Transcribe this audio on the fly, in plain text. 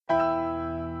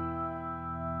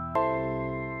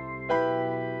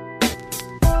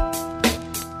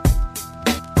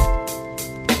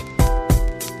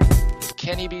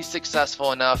can he be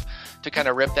successful enough to kind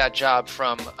of rip that job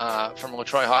from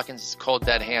LaTroy Hawkins' cold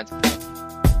dead hands?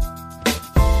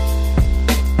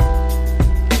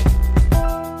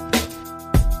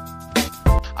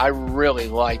 I really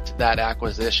liked that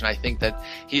acquisition. I think that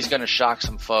he's going to shock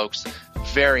some folks.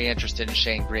 Very interested in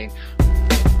Shane Green.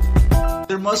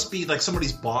 There must be like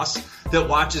somebody's boss that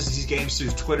watches these games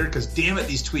through Twitter, because damn it,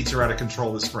 these tweets are out of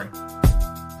control this spring.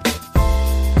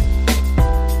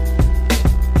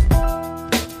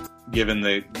 Given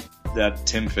that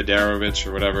Tim Fedorovich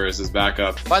or whatever is his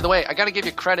backup. By the way, I got to give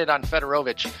you credit on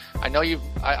Fedorovich. I know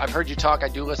I've heard you talk. I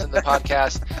do listen to the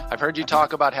podcast. I've heard you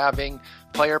talk about having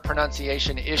player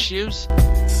pronunciation issues.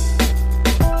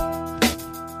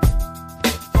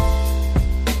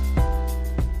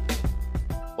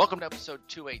 Welcome to episode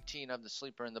 218 of the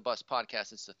Sleeper in the Bus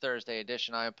podcast. It's the Thursday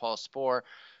edition. I am Paul Sporer,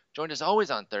 joined as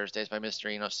always on Thursdays by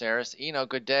Mr. Eno Saris. Eno,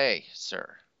 good day,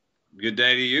 sir. Good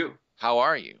day to you. How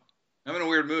are you? I'm in a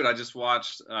weird mood. I just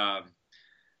watched, I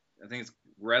think it's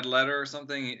Red Letter or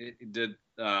something. It did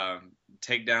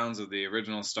takedowns of the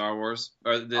original Star Wars,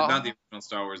 or not the original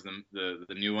Star Wars, the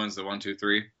new ones, the 1, 2,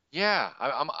 3. Yeah,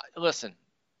 listen.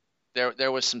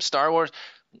 There was some Star Wars.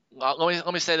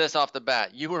 Let me say this off the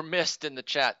bat. You were missed in the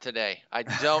chat today. I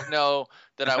don't know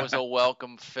that I was a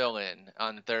welcome fill-in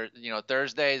on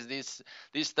Thursdays.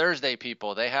 These Thursday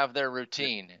people, they have their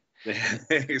routine. They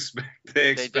expect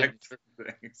things.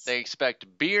 They expect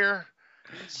beer,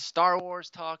 Star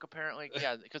Wars talk. Apparently,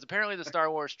 yeah, because apparently the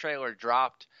Star Wars trailer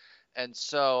dropped, and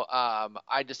so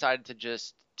I decided to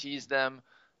just tease them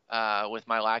with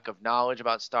my lack of knowledge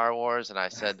about Star Wars, and I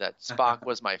said that Spock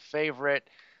was my favorite.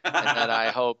 And that I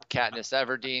hope Katniss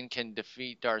Everdeen can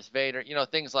defeat Darth Vader,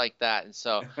 things like that. And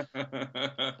so,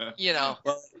 Well,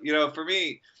 for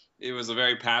me, it was a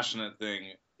very passionate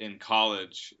thing in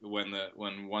college when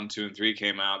 1, 2, and 3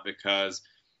 came out, because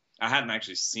I hadn't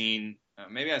actually seen.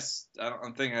 Maybe I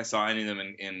don't think I saw any of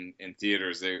them in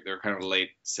theaters. They're kind of late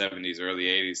 70s, early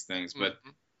 80s things, but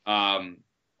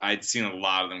I'd seen a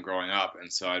lot of them growing up,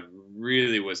 and so I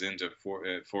really was into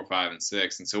 4, 5, and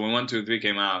 6. And so when 1, 2, and 3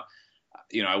 came out,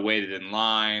 I waited in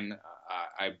line.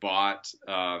 I bought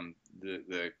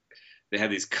they had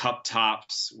these cup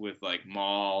tops with like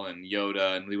Maul and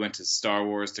Yoda, and we went to Star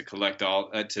Wars to collect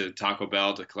to Taco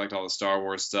Bell to collect all the Star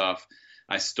Wars stuff.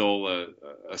 I stole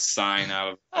a sign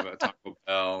out of a Taco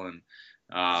Bell,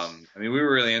 and we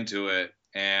were really into it.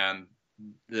 And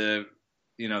the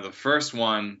first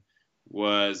one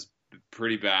was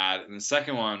pretty bad, and the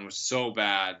second one was so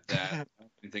bad that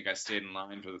I think I stayed in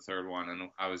line for the third one, and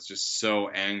I was just so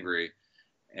angry.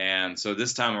 And so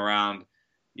this time around,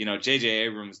 J.J.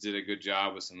 Abrams did a good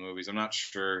job with some movies. I'm not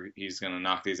sure he's going to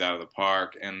knock these out of the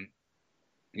park. And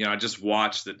I just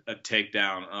watched a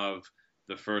takedown of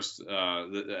the first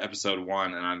the episode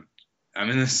 1, and I'm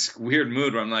in this weird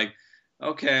mood where I'm like,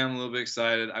 okay, I'm a little bit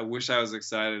excited. I wish I was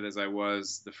excited as I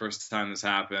was the first time this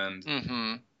happened.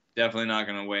 Mm-hmm. Definitely not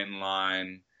going to wait in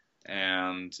line.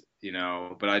 And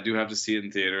but I do have to see it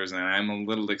in theaters, and I'm a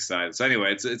little excited. So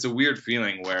anyway, it's a weird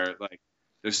feeling where like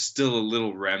there's still a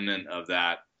little remnant of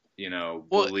that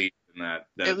belief in that.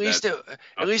 At least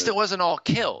it wasn't all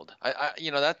killed.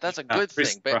 That's a good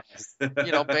thing.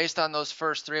 Based on those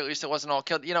first 3, at least it wasn't all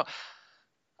killed.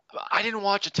 I didn't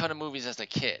watch a ton of movies as a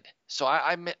kid, so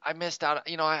I missed out.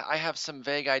 I have some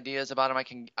vague ideas about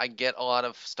them. I get a lot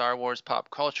of Star Wars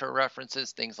pop culture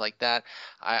references, things like that.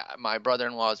 My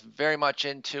brother-in-law is very much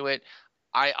into it.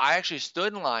 I actually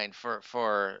stood in line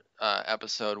for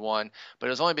episode 1, but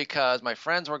it was only because my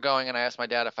friends were going, and I asked my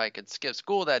dad if I could skip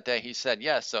school that day. He said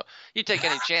yes. So you take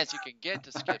any chance you could get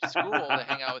to skip school to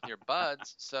hang out with your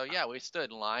buds. So yeah, we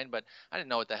stood in line, but I didn't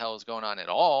know what the hell was going on at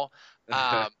all.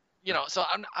 So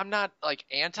I'm not like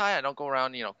anti. I don't go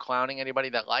around clowning anybody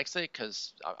that likes it,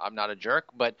 because I'm not a jerk.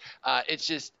 But it's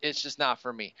just not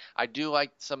for me. I do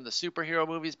like some of the superhero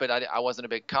movies, but I wasn't a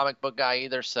big comic book guy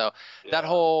either. So that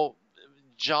whole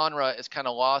genre is kind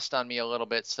of lost on me a little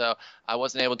bit. So I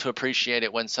wasn't able to appreciate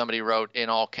it when somebody wrote in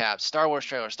all caps "Star Wars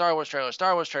trailer, Star Wars trailer,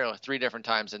 Star Wars trailer" 3 different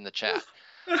times in the chat.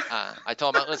 I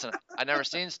told him, listen, I've never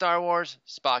seen Star Wars.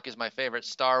 Spock is my favorite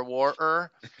Star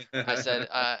Warer. I said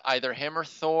either him or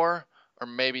Thor, or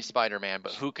maybe Spider-Man,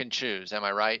 but who can choose? Am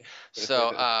I right?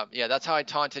 So that's how I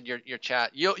taunted your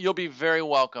chat. You'll be very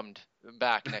welcomed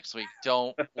back next week.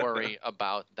 Don't worry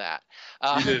about that.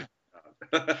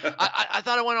 I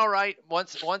thought it went all right.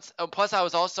 Once. Plus, I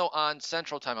was also on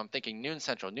Central Time. I'm thinking noon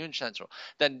Central.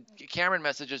 Then Cameron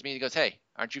messages me. He goes, "Hey,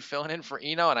 aren't you filling in for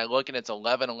Eno?" And I look, and it's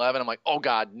 11:11. I'm like, "Oh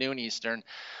God, noon Eastern."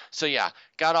 So yeah,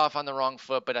 got off on the wrong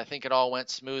foot, but I think it all went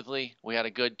smoothly. We had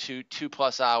a good two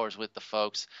plus hours with the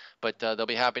folks, but they'll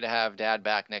be happy to have Dad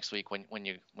back next week when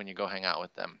you go hang out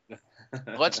with them.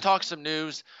 Let's talk some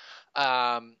news.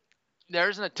 There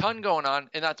isn't a ton going on,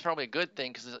 and that's probably a good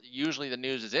thing because usually the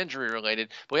news is injury related.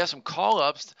 But we have some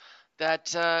call-ups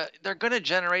that they're going to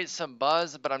generate some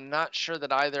buzz, but I'm not sure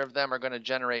that either of them are going to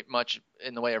generate much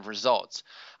in the way of results.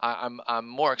 I'm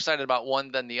more excited about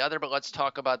one than the other, but let's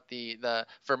talk about the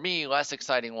for me less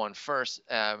exciting one first,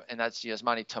 and that's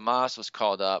Yasmani Tomas was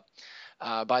called up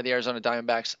by the Arizona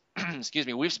Diamondbacks. Excuse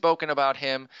me. We've spoken about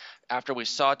him after we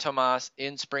saw Tomas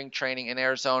in spring training in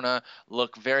Arizona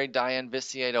look very Dayan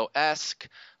Viciedo-esque.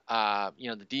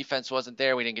 The defense wasn't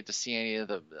there. We didn't get to see any of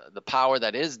the power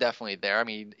that is definitely there. I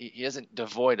mean, he isn't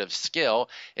devoid of skill.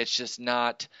 It's just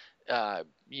not,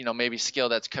 maybe skill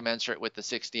that's commensurate with the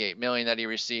 $68 million that he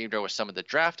received or with some of the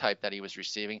draft hype that he was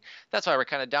receiving. That's why we're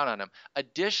kind of down on him.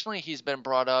 Additionally, he's been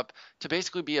brought up to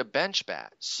basically be a bench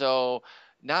bat. So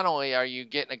not only are you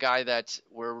getting a guy that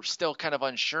we're still kind of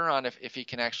unsure on if he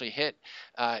can actually hit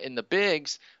in the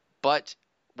bigs, but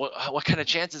what kind of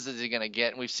chances is he going to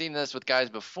get? And we've seen this with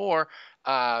guys before.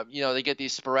 They get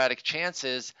these sporadic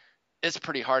chances. It's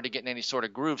pretty hard to get in any sort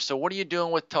of groove. So what are you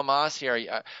doing with Tomas here?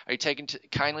 Are you taking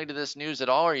kindly to this news at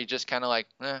all, or are you just kind of like,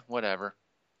 whatever?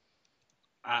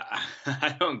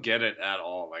 I don't get it at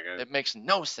all. It makes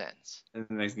no sense.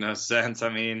 It makes no sense. I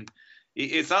mean,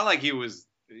 it's not like he was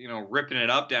ripping it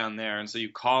up down there, and so you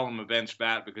call him a bench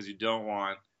bat because you don't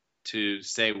want to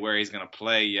say where he's going to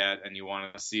play yet, and you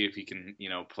want to see if he can,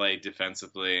 play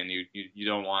defensively, and you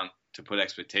don't want to put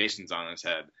expectations on his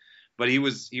head. But he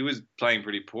was playing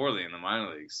pretty poorly in the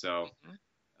minor leagues, so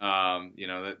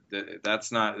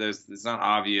it's not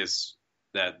obvious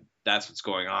that that's what's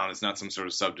going on. It's not some sort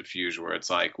of subterfuge where it's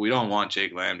like we don't want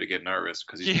Jake Lamb to get nervous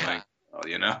because he's playing.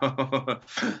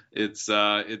 It's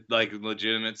it like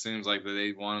legitimate. Seems like that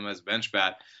they want him as bench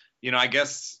bat. I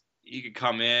guess he could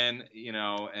come in,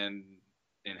 and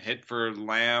hit for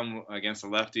Lamb against a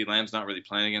lefty. Lamb's not really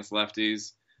playing against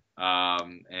lefties,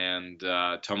 and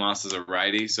Tomas is a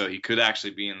righty, so he could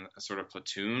actually be in a sort of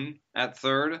platoon at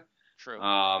third. True.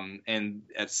 And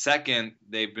at second,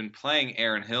 they've been playing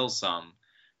Aaron Hill some,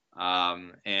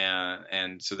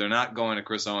 and so they're not going to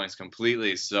Chris Owings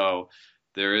completely. So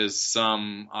there is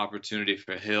some opportunity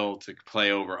for Hill to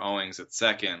play over Owings at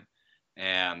second,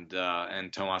 and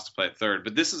Tomas to play at third.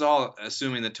 But this is all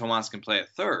assuming that Tomas can play at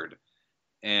third,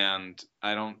 and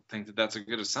I don't think that that's a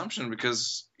good assumption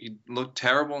because he looked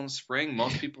terrible in the spring.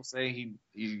 Most people say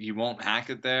he won't hack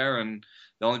it there, and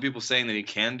the only people saying that he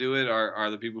can do it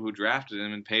are the people who drafted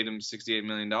him and paid him $68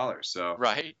 million. So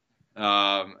right.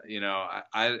 I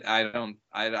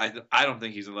don't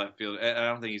think he's a left fielder. I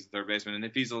don't think he's a third baseman, and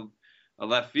if he's a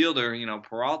left fielder,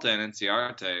 Peralta and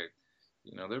Inciarte,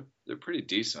 they're pretty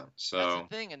decent. So that's the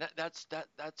thing, and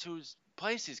that's whose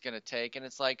place he's going to take. And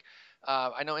it's like,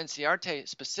 I know Inciarte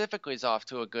specifically is off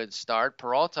to a good start.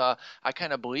 Peralta, I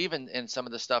kind of believe in some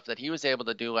of the stuff that he was able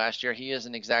to do last year. He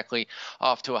isn't exactly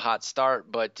off to a hot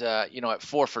start, but at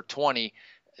 4 for 20.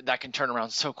 That can turn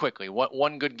around so quickly.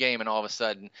 One good game, and all of a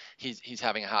sudden he's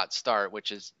having a hot start,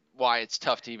 which is why it's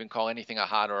tough to even call anything a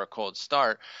hot or a cold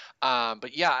start.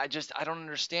 But yeah, I don't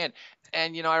understand.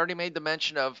 And I already made the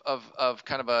mention of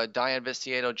kind of a Dayan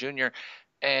Viciedo Jr.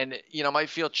 And might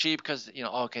feel cheap because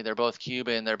okay, they're both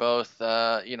Cuban, they're both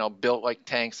built like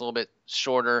tanks, a little bit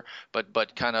shorter,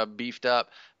 but kind of beefed up.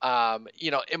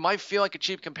 It might feel like a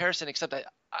cheap comparison, except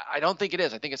I don't think it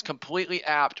is. I think it's completely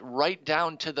apt, right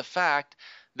down to the fact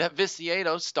that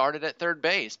Viciedo started at third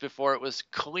base before it was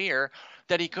clear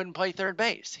that he couldn't play third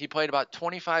base. He played about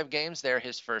 25 games there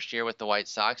his first year with the White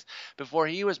Sox before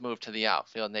he was moved to the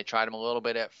outfield, and they tried him a little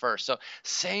bit at first. So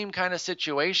same kind of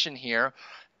situation here.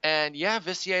 And yeah,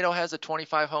 Viciedo has a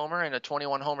 25 homer and a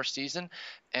 21 homer season,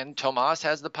 and Tomas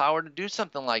has the power to do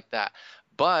something like that.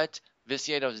 But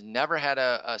Viciedo's never had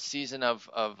a season of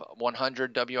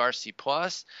 100 WRC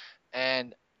plus,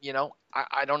 and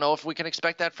I don't know if we can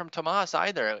expect that from Tomas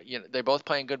either. They're both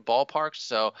playing good ballparks,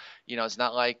 so it's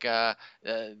not like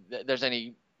there's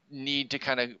any need to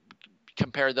kind of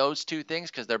compare those two things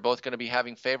because they're both going to be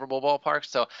having favorable ballparks.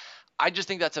 So I just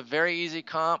think that's a very easy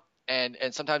comp, and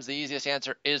sometimes the easiest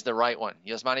answer is the right one.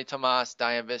 Yasmani Tomas,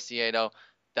 Dayan Viciedo,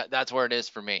 that's where it is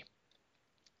for me.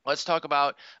 Let's talk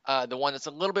about the one that's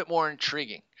a little bit more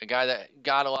intriguing, a guy that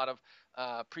got a lot of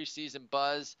preseason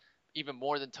buzz, even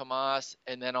more than Tomas,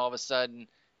 and then all of a sudden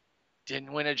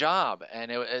didn't win a job,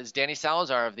 and it was Danny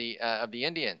Salazar of the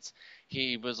Indians.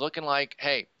 He was looking like,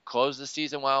 hey, close the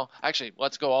season well. Actually,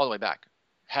 let's go all the way back.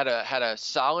 Had a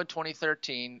solid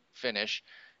 2013 finish,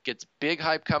 gets big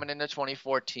hype coming into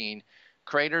 2014,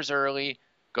 craters early,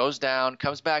 goes down,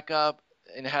 comes back up,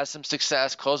 and has some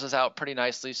success, closes out pretty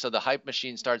nicely. So the hype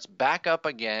machine starts back up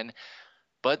again,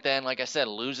 but then, like I said,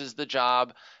 loses the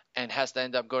job and has to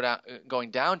end up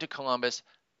going down to Columbus.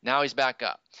 Now he's back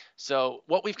up. So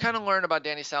what we've kind of learned about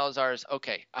Danny Salazar is,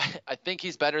 okay, I think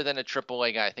he's better than a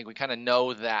AAA guy. I think we kind of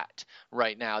know that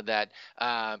right now, that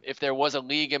if there was a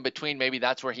league in between, maybe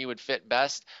that's where he would fit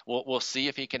best. We'll see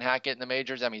if he can hack it in the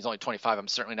majors. I mean, he's only 25. I'm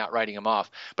certainly not writing him off.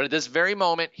 But at this very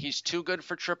moment, he's too good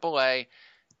for AAA.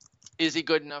 Is he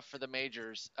good enough for the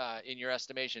majors in your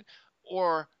estimation?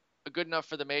 Or good enough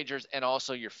for the majors and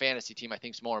also your fantasy team, I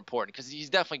think, is more important, because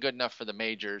he's definitely good enough for the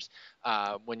majors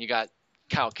when you got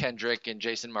Kyle Kendrick and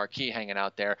Jason Marquis hanging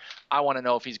out there. I want to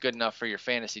know if he's good enough for your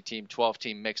fantasy team,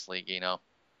 12-team mixed league,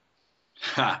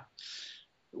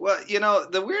 Well,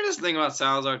 the weirdest thing about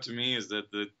Salazar to me is that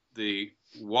the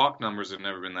walk numbers have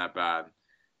never been that bad.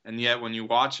 And yet when you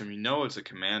watch him, it's a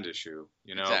command issue.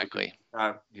 Exactly.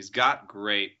 He's got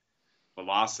great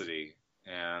velocity,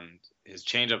 and his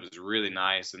changeup is really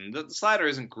nice. And the slider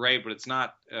isn't great, but it's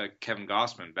not Kevin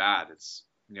Gausman bad. It's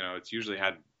usually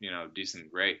had,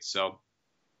 decent rates. So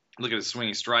look at his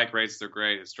swinging strike rates; they're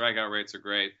great. His strikeout rates are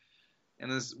great,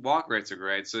 and his walk rates are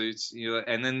great. So it's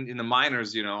and then in the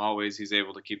minors, always he's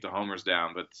able to keep the homers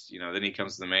down. But then he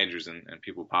comes to the majors and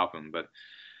people pop him. But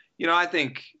I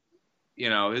think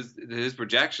his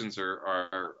projections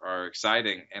are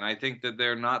exciting, and I think that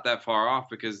they're not that far off,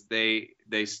 because they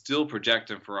still project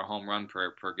him for a home run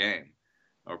per game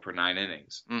or per 9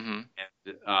 innings. Mm-hmm.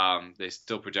 And they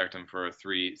still project him for a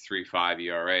 3.35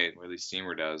 ERA, or at least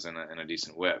Steamer does, and a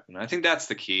decent whip. And I think that's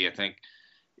the key. I think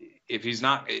if he's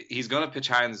going to pitch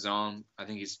high in the zone. I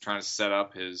think he's trying to set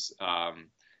up his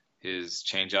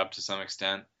changeup to some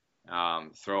extent,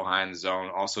 throw high in the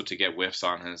zone, also to get whiffs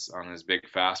on his big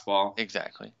fastball.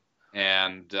 Exactly.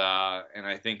 And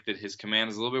I think that his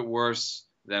command is a little bit worse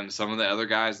than some of the other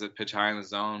guys that pitch high in the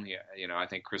zone. I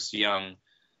think Chris Young,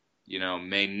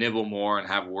 may nibble more and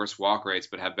have worse walk rates,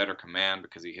 but have better command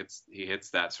because he hits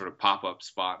that sort of pop-up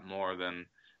spot more than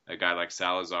a guy like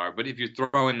Salazar. But if you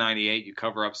throw in 98, you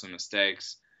cover up some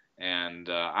mistakes, and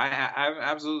I'm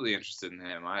absolutely interested in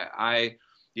him. I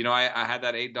had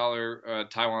that $8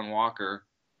 Taiwan Walker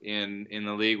in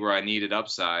the league where I needed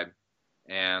upside,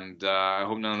 and I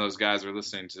hope none of those guys are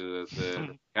listening to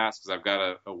the cast, because I've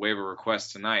got a waiver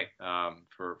request tonight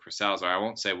for Salazar. I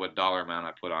won't say what dollar amount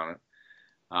I put on it.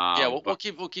 We'll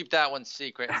keep that one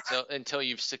secret until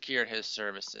you've secured his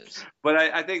services. But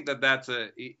I think that's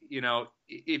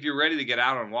if you're ready to get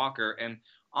out on Walker, and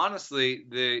honestly,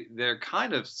 they're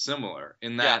kind of similar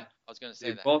in that I was going to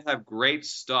say they both have great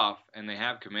stuff and they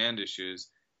have command issues.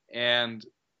 And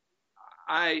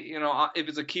if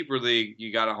it's a keeper league,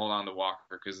 you got to hold on to Walker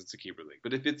because it's a keeper league.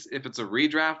 But if it's a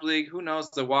redraft league, who knows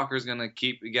that Walker's going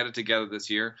to get it together this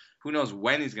year? Who knows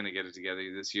when he's going to get it together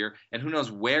this year? And who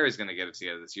knows where he's going to get it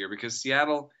together this year? Because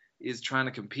Seattle is trying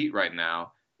to compete right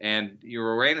now, and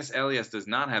your Uranus Elias does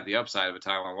not have the upside of a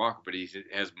Taiwan Walker, but he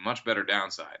has much better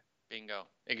downside. Bingo.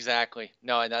 Exactly.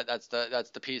 No, and that's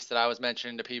the piece that I was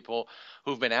mentioning to people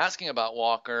who've been asking about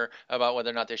Walker, about whether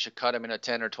or not they should cut him in a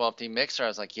 10 or 12 team mixer. I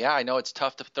was like, yeah, I know it's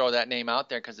tough to throw that name out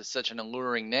there because it's such an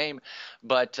alluring name,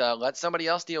 but let somebody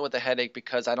else deal with the headache,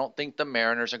 because I don't think the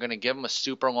Mariners are going to give him a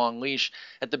super long leash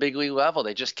at the big league level.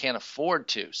 They just can't afford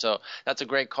to. So that's a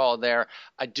great call there.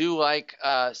 I do like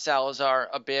Salazar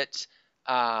a bit.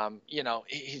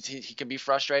 He can be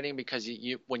frustrating because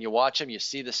when you watch him, you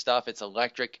see the stuff, it's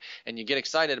electric and you get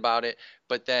excited about it.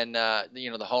 But then,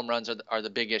 the home runs are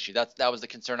the big issue. That was the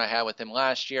concern I had with him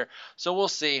last year. So we'll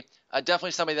see.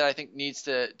 Definitely somebody that I think needs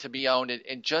to be owned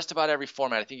in just about every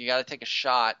format. I think you got to take a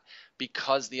shot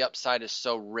because the upside is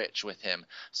so rich with him.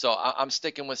 So I'm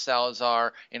sticking with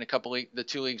Salazar in the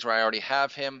 2 leagues where I already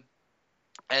have him.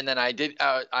 And then I did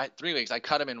 3 leagues. I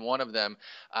cut him in one of them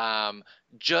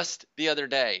just the other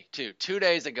day, too. 2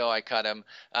 days ago, I cut him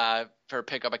for a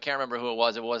pickup. I can't remember who it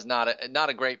was. It was not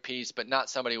a great piece, but not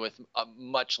somebody with a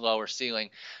much lower ceiling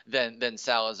than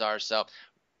Salazar. So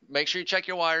make sure you check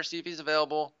your wire, see if he's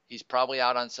available. He's probably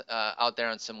out there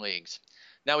on some leagues.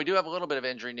 Now, we do have a little bit of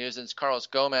injury news. It's Carlos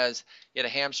Gomez. He had a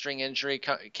hamstring injury,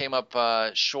 came up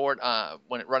short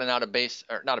when running out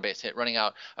running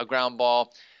out a ground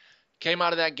ball. Came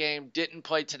out of that game, didn't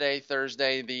play today,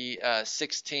 Thursday, the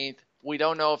 16th. We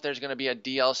don't know if there's going to be a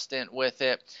DL stint with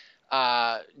it.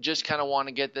 Just kind of want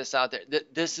to get this out there.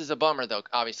 This is a bummer, though.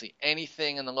 Obviously,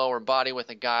 anything in the lower body with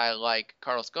a guy like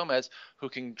Carlos Gomez, who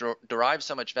can derive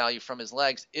so much value from his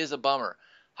legs, is a bummer.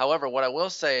 However, what I will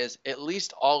say is at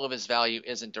least all of his value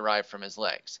isn't derived from his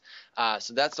legs.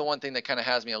 So that's the one thing that kind of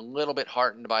has me a little bit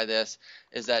heartened by this,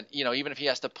 is that, even if he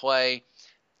has to play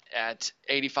at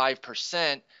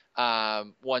 85%,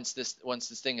 once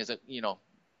this thing is,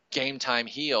 game time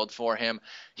healed for him,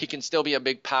 he can still be a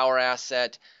big power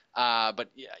asset. But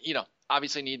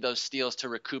obviously need those steals to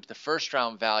recoup the first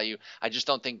round value. I just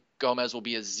don't think Gomez will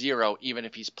be a zero, even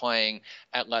if he's playing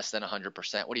at less than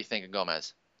 100%. What do you think of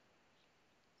Gomez?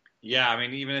 Yeah, I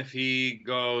mean, even if he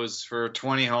goes for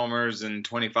 20 homers and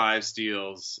 25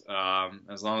 steals,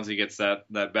 as long as he gets that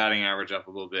batting average up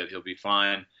a little bit, he'll be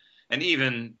fine. And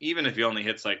even if he only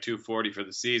hits like 240 for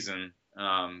the season,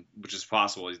 which is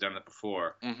possible, he's done that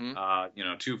before.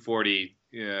 240,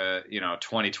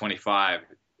 20-25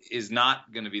 is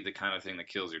not going to be the kind of thing that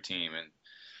kills your team. And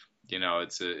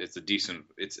it's a decent.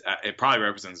 It probably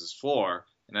represents his floor.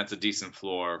 And that's a decent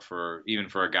floor for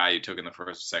a guy you took in the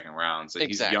first or second round. So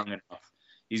exactly.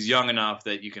 He's young enough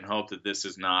that you can hope that this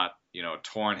is not, a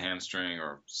torn hamstring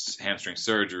or hamstring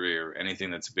surgery or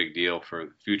anything that's a big deal for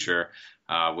the future,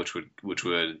 which would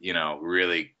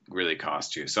really, really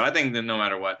cost you. So I think that no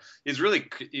matter what, it's really,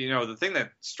 the thing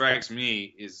that strikes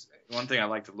me is one thing I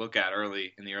like to look at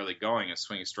early going is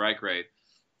swinging strike rate.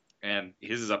 And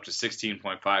his is up to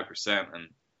 16.5%. And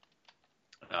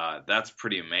that's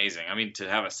pretty amazing. I mean, to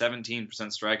have a 17%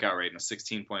 strikeout rate and a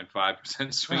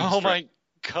 16.5% swing. Oh my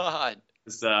God!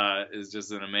 Is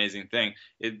just an amazing thing.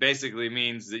 It basically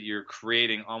means that you're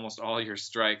creating almost all your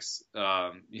strikes,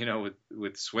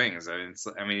 with swings. I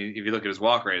mean, if you look at his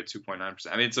walk rate at 2.9%,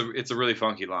 I mean, it's a really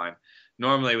funky line.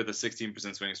 Normally, with a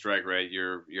 16% swing strike rate,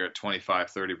 you're at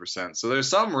 25-30%. So there's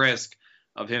some risk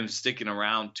of him sticking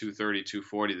around 230,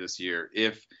 240 this year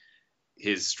if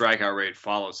his strikeout rate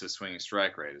follows his swinging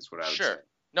strike rate, is what I would say.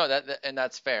 No,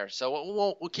 that's fair.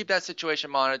 So we'll keep that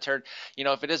situation monitored.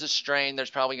 If it is a strain, there's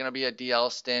probably going to be a DL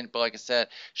stint. But like I said,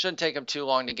 shouldn't take him too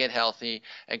long to get healthy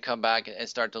and come back and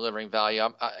start delivering value.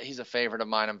 He's a favorite of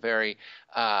mine. I'm very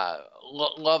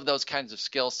love those kinds of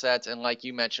skill sets. And like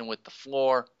you mentioned with the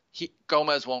floor,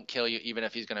 Gomez won't kill you even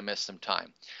if he's going to miss some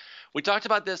time. We talked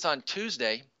about this on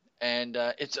Tuesday. And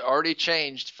it's already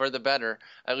changed for the better,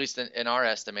 at least in our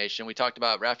estimation. We talked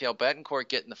about Rafael Betancourt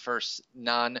getting the first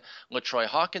non-LaTroy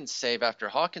Hawkins save after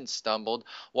Hawkins stumbled.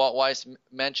 Walt Weiss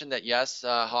mentioned that, yes,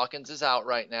 Hawkins is out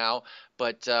right now,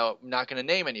 but not going to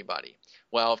name anybody.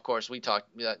 Well, of course,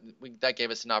 that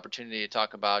gave us an opportunity to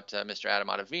talk about Mr. Adam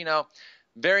Ottavino.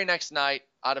 Very next night,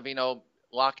 Ottavino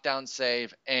lockdown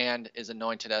save and is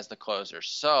anointed as the closer.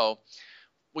 So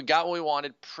we got what we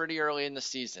wanted pretty early in the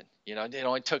season. It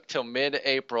only took till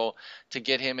mid-April to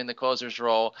get him in the closer's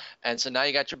role. And so now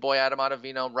you got your boy Adam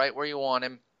Ottavino right where you want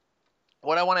him.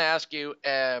 What I want to ask you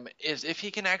is if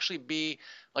he can actually be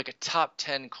like a top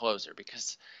 10 closer,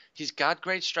 because he's got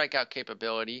great strikeout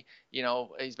capability.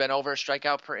 He's been over a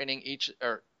strikeout per inning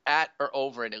at or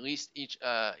over it at least each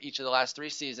of the last 3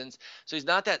 seasons. So he's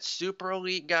not that super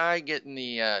elite guy getting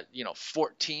the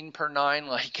 14 per 9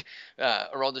 like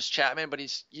Aroldis Chapman, but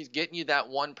he's getting you that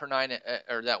 1 per 9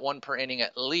 or that 1 per inning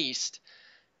at least.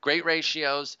 Great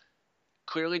ratios.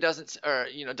 Clearly doesn't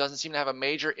seem to have a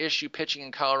major issue pitching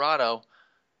in Colorado.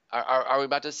 Are we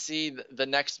about to see the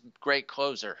next great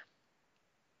closer?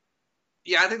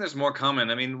 Yeah, I think there's more coming.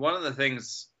 I mean, one of the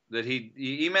things that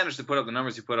he managed to put up the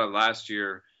numbers he put up last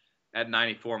year at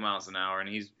 94 miles an hour, and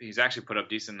he's actually put up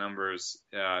decent numbers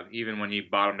even when he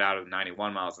bottomed out at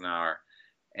 91 miles an hour.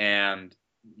 And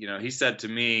he said to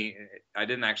me, I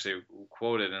didn't actually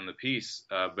quote it in the piece,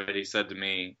 but he said to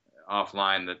me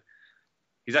offline that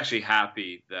he's actually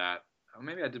happy that, or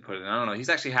maybe I did put it in, I don't know. He's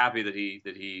actually happy that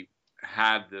he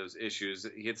had those issues.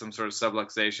 He had some sort of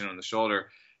subluxation on the shoulder.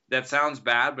 That sounds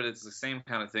bad, but it's the same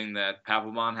kind of thing that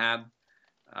Papelbon had.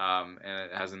 And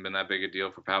it hasn't been that big a deal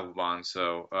for Papelbon,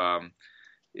 so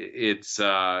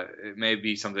it may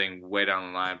be something way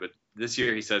down the line. But this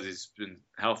year he says he's been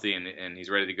healthy and he's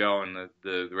ready to go, and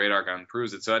the radar gun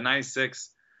proves it. So at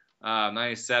 96,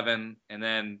 97, and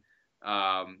then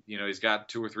he's got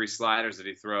 2 or 3 sliders that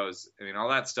he throws. I mean, all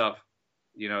that stuff,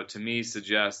 to me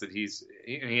suggests that he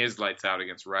is lights out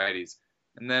against righties.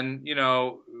 And then,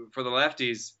 for the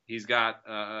lefties, he's got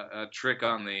a trick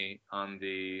on the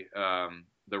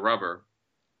rubber,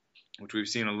 which we've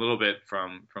seen a little bit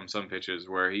from some pitches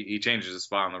where he changes his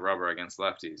spot on the rubber against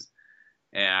lefties,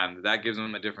 and that gives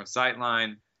him a different sight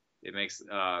line. It makes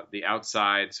the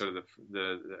outside sort of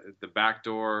the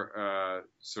backdoor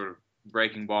sort of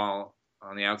breaking ball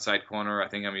on the outside corner. I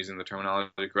think I'm using the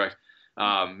terminology correct.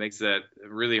 Makes that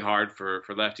really hard for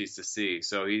lefties to see.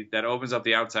 So that opens up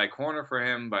the outside corner for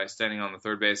him by standing on the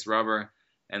third base rubber,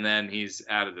 and then he's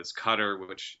added this cutter,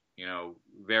 which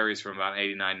varies from about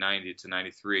 89, 90 to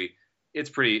 93. It's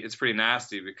pretty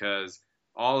nasty because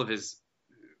all of his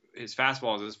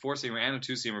fastballs, his 4-seamer and a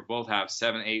 2-seamer, both have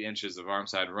 7-8 inches of arm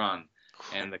side run,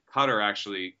 and the cutter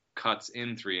actually cuts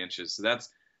in 3 inches. So that's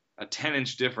a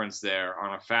 10-inch difference there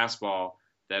on a fastball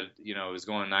that is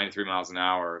going 93 miles an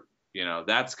hour.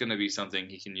 That's going to be something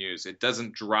he can use. It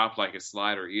doesn't drop like a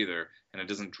slider either, and it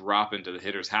doesn't drop into the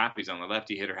hitter's happy zone. The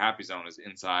lefty hitter happy zone is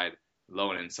inside,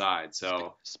 low and inside.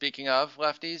 So speaking of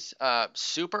lefties,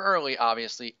 super early,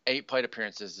 obviously 8 plate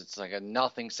appearances. It's like a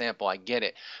nothing sample. I get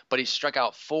it, but he struck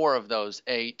out 4 of those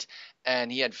 8,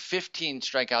 and he had 15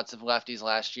 strikeouts of lefties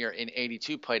last year in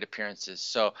 82 plate appearances.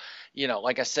 So,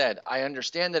 like I said, I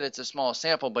understand that it's a small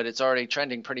sample, but it's already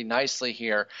trending pretty nicely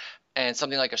here, and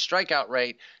something like a strikeout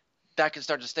rate that can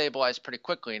start to stabilize pretty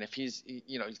quickly. And if he's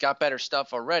got better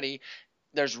stuff already,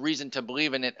 there's reason to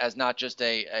believe in it as not just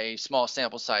a small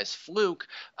sample size fluke.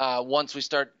 Once we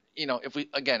start,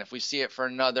 if we see it for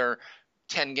another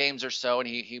 10 games or so, and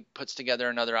he puts together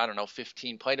another,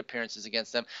 15 plate appearances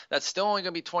against them, that's still only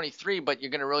going to be 23, but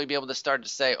you're going to really be able to start to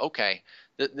say, okay,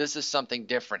 this is something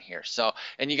different here. So,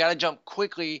 and you got to jump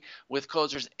quickly with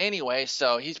closers anyway.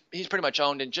 So he's pretty much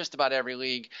owned in just about every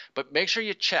league, but make sure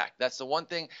you check. That's the one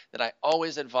thing that I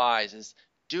always advise is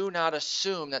do not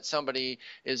assume that somebody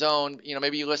is owned.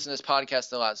 Maybe you listen to this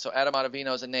podcast a lot. So Adam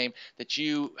Ottavino is a name that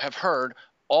you have heard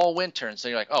all winter, and so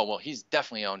you're like, oh, well, he's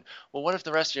definitely owned. Well, what if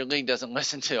the rest of your league doesn't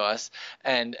listen to us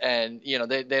and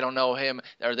they don't know him,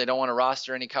 or they don't want to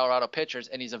roster any Colorado pitchers,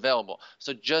 and he's available?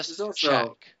 So just check.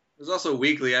 There's also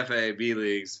weekly FAAB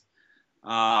leagues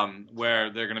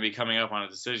where they're going to be coming up on a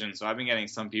decision. So I've been getting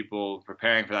some people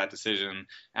preparing for that decision,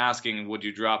 asking, would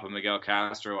you drop a Miguel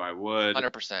Castro? I would.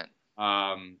 100%.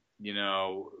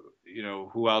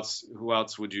 Who else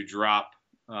would you drop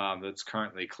that's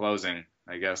currently closing,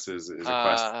 I guess is a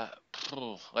question.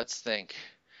 Let's think.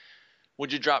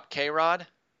 Would you drop K-Rod?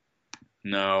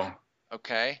 No.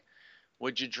 Okay.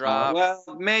 Would you drop? Well,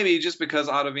 maybe just because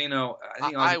Ottavino.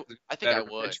 I think I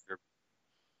would. Pitcher.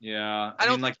 Yeah, I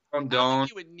don't think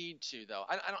you would need to, though.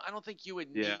 I don't think you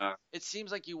would need. Yeah. It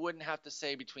seems like you wouldn't have to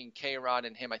say between K-Rod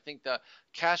and him. I think the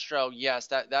Castro, yes,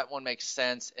 that one makes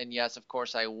sense, and yes, of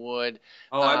course I would.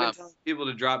 Oh, I've been telling people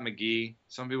to drop McGee.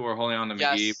 Some people are holding on to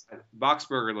McGee. Yes.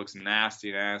 Boxberger looks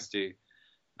nasty.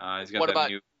 He's got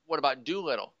What about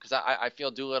Doolittle? Because I feel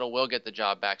Doolittle will get the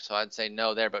job back, so I'd say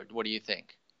no there. But what do you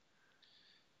think?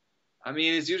 I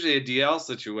mean, it's usually a DL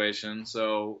situation,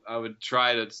 so I would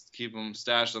try to keep him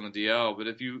stashed on the DL. But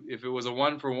if it was a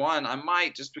 1-for-1, I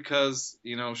might, just because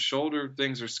shoulder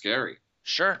things are scary.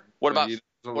 Sure. What about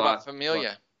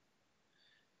Familia?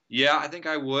 Yeah, I think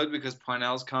I would, because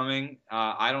Parnell's coming.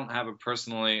 I don't have a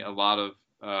lot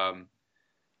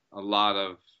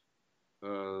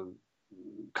of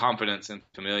confidence in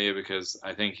Familia, because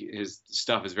I think his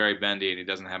stuff is very bendy and he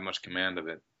doesn't have much command of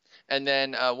it. And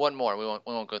then one more. We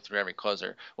won't go through every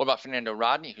closer. What about Fernando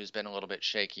Rodney, who's been a little bit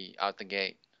shaky out the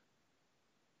gate?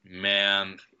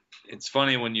 Man, it's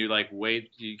funny when you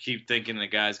wait. You keep thinking the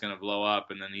guy's going to blow up,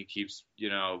 and then he keeps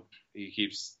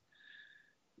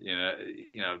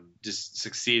just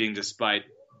succeeding despite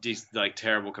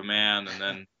terrible command, and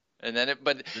then. And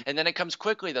then it comes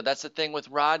quickly, though. That's the thing with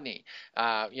Rodney.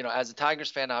 As a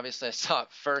Tigers fan, obviously I saw it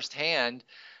firsthand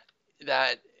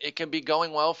that it can be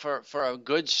going well for a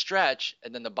good stretch,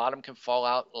 and then the bottom can fall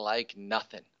out like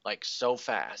nothing, like so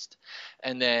fast.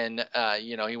 And then,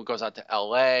 he goes out to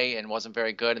LA and wasn't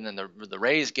very good. And then the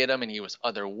Rays get him and he was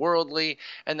otherworldly,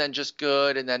 and then just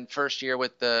good. And then first year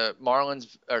with the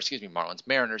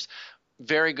Mariners,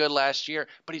 very good last year,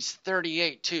 but he's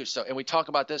 38 too. So, and we talk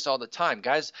about this all the time,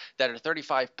 guys that are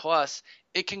 35 plus,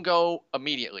 it can go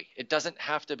immediately. It doesn't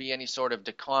have to be any sort of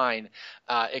decline.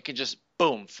 It can just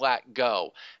boom, flat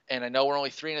go. And I know we're only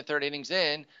 3 1/3 innings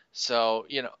in, so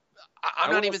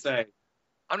I'm not even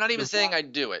saying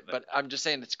I'd do it, but I'm just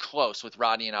saying it's close with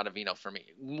Rodney and Ottavino for me.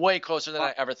 Way closer than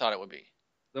I ever thought it would be.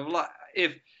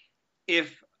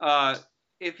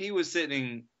 If he was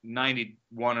sitting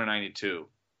 91 or 92,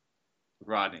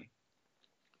 Rodney.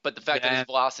 But the fact that his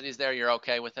velocity is there, you're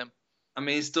okay with him? I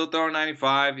mean, he's still throwing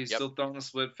 95. He's still throwing the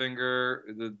split finger.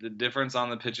 The difference on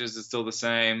the pitches is still the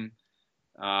same.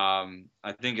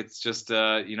 I think it's just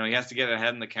he has to get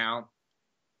ahead in the count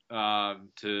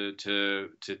to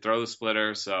throw the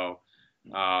splitter. So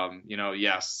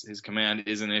yes, his command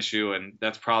is an issue, and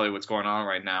that's probably what's going on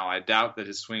right now. I doubt that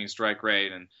his swinging strike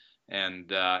rate and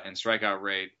strikeout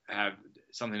rate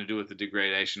something to do with the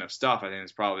degradation of stuff. I think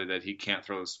it's probably that he can't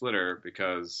throw the splitter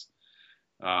because,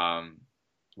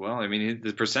 well, I mean,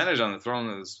 the percentage on the throwing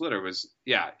of the splitter was,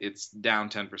 it's down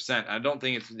 10%. I don't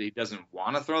think he doesn't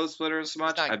want to throw the splitter so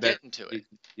much. I bet to it.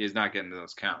 He's not getting to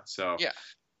those counts. So yeah,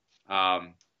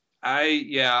 I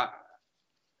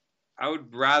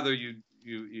would rather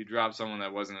you drop someone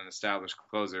that wasn't an established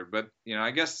closer. But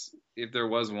I guess if there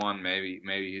was one, maybe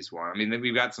he's one. I mean,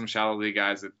 we've got some shallow league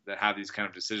guys that have these kind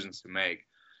of decisions to make,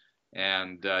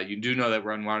 and you do know that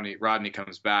when Rodney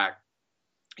comes back,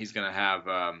 he's going to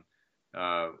have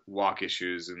walk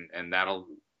issues, and that'll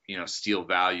steal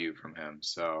value from him.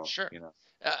 So sure.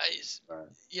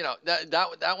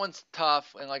 That one's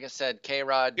tough, and like I said,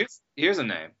 K-Rod. Here's a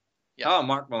name. Yeah. Oh,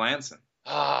 Mark Melancon.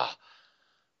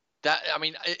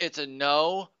 It's a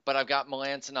no, but I've got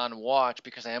Melancon on watch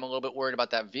because I am a little bit worried about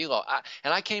that velo.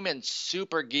 I came in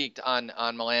super geeked on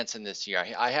Melancon this year.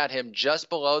 I had him just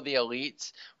below the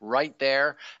elites, right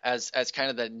there as kind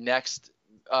of the next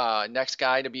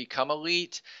guy to become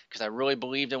elite, because I really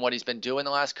believed in what he's been doing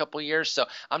the last couple of years. So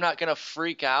I'm not going to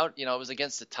freak out. It was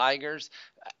against the Tigers.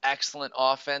 Excellent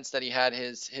offense that he had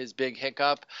his big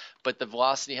hiccup, but the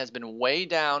velocity has been way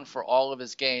down for all of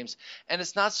his games. And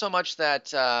it's not so much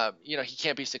that he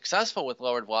can't be successful with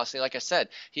lowered velocity. Like I said,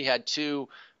 he had two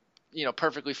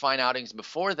perfectly fine outings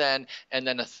before then, and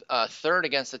then a third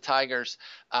against the Tigers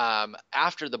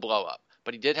after the blow up.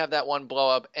 But he did have that one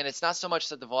blow up, and it's not so much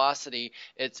that the velocity,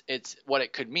 it's what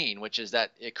it could mean, which is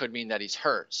that it could mean that he's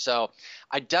hurt. So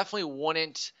I definitely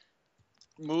wouldn't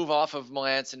move off of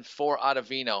Melancon for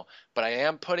Ottavino, but I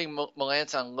am putting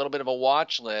Melancon on a little bit of a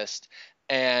watch list.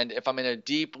 And if I'm in a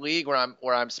deep league where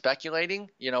I'm speculating,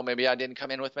 maybe I didn't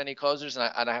come in with many closers and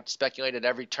I have to speculate at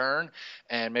every turn,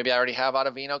 and maybe I already have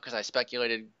Ottavino because I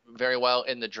speculated very well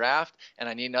in the draft and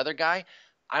I need another guy,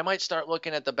 I might start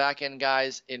looking at the back-end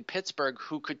guys in Pittsburgh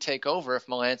who could take over if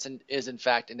Melancon is, in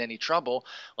fact, in any trouble,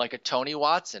 like a Tony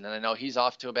Watson. And I know he's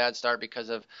off to a bad start because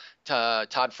of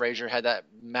Todd Frazier had that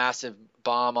massive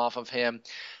bomb off of him.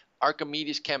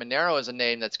 Archimedes Caminero is a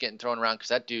name that's getting thrown around because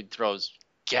that dude throws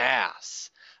gas.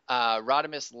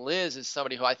 Rodimus Liz is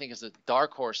somebody who I think is a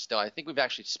dark horse still. I think we've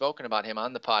actually spoken about him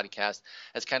on the podcast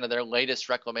as kind of their latest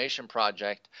reclamation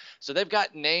project. So they've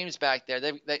got names back there.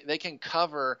 They can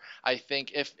cover, I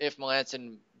think, if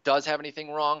Melancon does have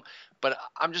anything wrong. But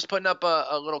I'm just putting up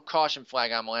a little caution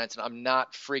flag on Melancon. I'm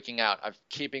not freaking out. I'm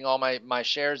keeping all my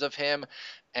shares of him,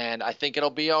 and I think it'll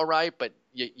be all right. But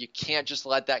you can't just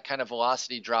let that kind of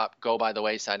velocity drop go by the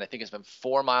wayside. And I think it's been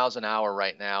 4 miles an hour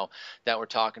right now that we're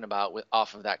talking about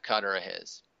off of that cutter of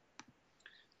his.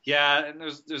 Yeah, and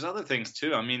there's other things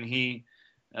too. I mean, he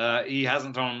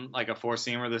hasn't thrown like a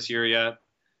four-seamer this year yet,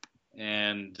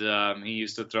 and he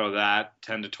used to throw that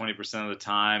 10 to 20% of the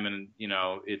time. And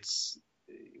it's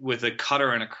with a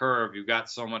cutter and a curve, you've got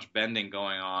so much bending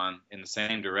going on in the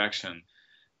same direction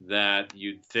that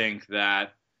you'd think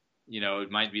that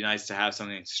it might be nice to have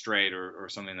something straight or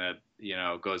something that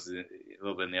goes a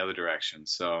little bit in the other direction.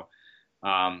 So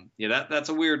that's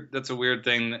a weird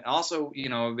thing. Also,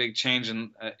 a big change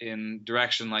in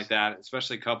direction like that,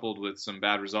 especially coupled with some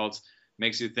bad results,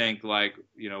 makes you think like,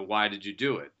 why did you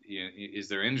do it? Is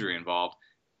there injury involved?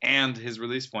 And his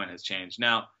release point has changed.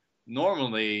 Now,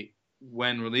 normally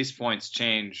when release points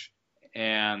change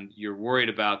and you're worried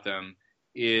about them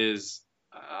is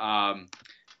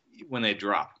when they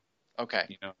drop.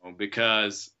 Okay.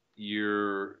 Because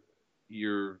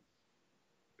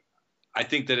I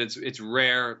think that it's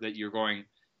rare that you're going,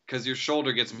 because your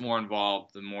shoulder gets more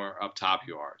involved the more up top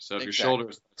you are. So if your shoulder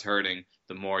is hurting,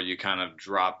 the more you kind of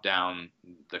drop down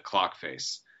the clock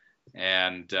face.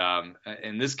 And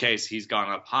in this case, he's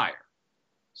gone up higher.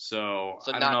 So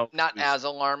I don't know. Not as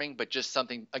alarming, but just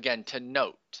something again to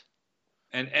note.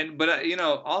 But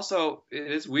also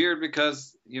it is weird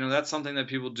because that's something that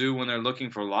people do when they're looking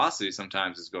for velocity.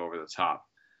 Sometimes is go over the top.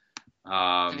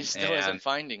 And he still isn't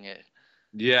finding it.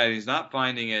 Yeah, he's not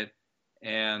finding it,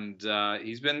 and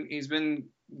he's been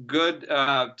good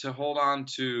to hold on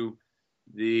to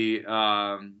the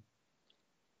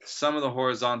some of the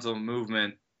horizontal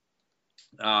movement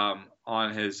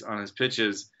on his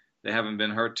pitches. They haven't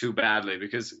been hurt too badly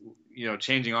because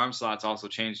changing arm slots also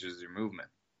changes your movement.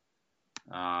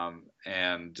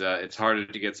 And it's harder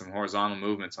to get some horizontal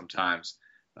movement sometimes.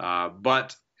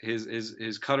 But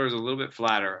his cutter is a little bit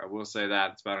flatter. I will say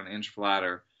that it's about an inch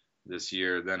flatter this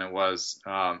year than it was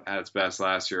at its best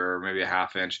last year, or maybe a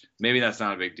half inch. Maybe that's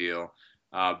not a big deal.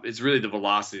 It's really the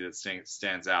velocity that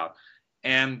stands out.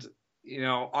 And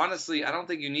honestly, I don't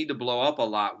think you need to blow up a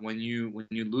lot when you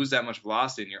lose that much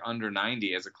velocity and you're under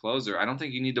 90 as a closer. I don't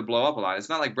think you need to blow up a lot. It's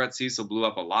not like Brett Cecil blew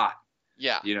up a lot.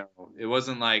 Yeah. It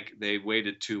wasn't like they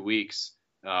waited 2 weeks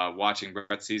watching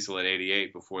Brett Cecil at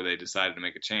 88 before they decided to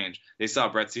make a change. They saw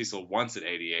Brett Cecil once at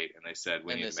 88 and they said,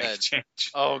 we need to make a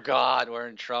change. Oh God, we're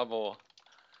in trouble.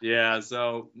 Yeah.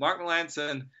 So Mark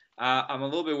Melancon, I'm a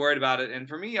little bit worried about it. And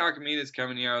for me, Archimedes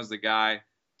Caminero is the guy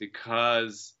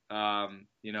because, Tony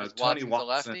Watson's Watson. A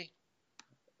lefty?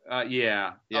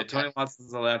 Yeah. Okay. Tony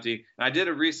Watson's a lefty. And I did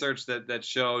a research that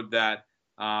showed that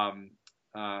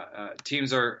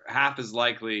teams are half as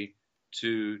likely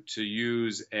to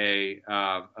use a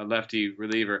lefty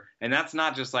reliever, and that's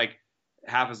not just like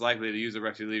half as likely to use a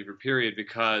lefty reliever, period,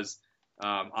 because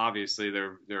obviously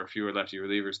there are fewer lefty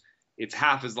relievers. It's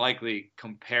half as likely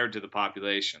compared to the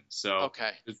population. So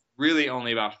It's really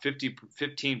only about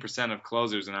 15% of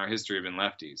closers in our history have been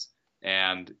lefties,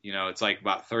 and it's like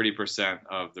about 30%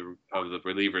 of the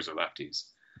relievers are lefties.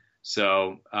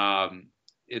 So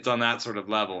it's on that sort of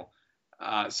level.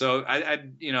 So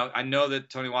I know that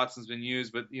Tony Watson's been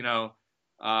used, but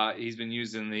he's been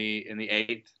used in the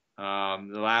eighth.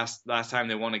 The last time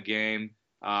they won a game,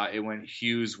 it went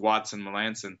Hughes, Watson,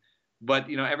 Melancon.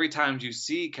 But every time you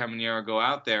see Caminero go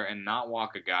out there and not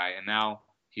walk a guy, and now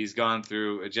he's gone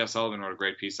through. Jeff Sullivan wrote a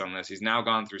great piece on this. He's now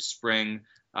gone through spring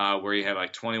where he had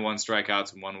like 21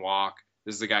 strikeouts and 1 walk.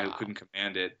 This is a guy who couldn't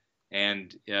command it.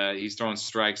 And he's throwing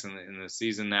strikes in the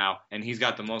season now, and he's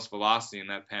got the most velocity in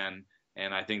that pen,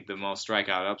 and I think the most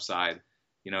strikeout upside.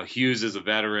 Hughes is a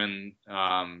veteran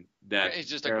that he's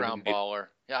just a ground baller.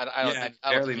 Yeah,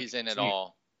 I don't think he's in at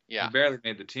all. Yeah, he barely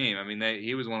made the team. I mean,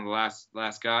 he was one of the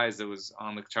last guys that was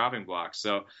on the chopping block.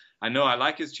 So I know I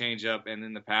like his changeup, and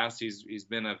in the past he's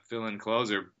been a fill-in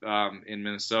closer in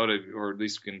Minnesota, or at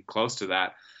least been close to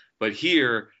that. But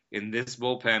here in this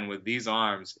bullpen with these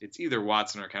arms, it's either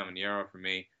Watson or Caminero for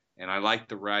me, and I like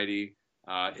the righty.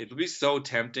 It would be so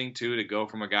tempting to go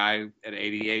from a guy at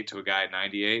 88 to a guy at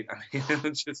 98. I mean, it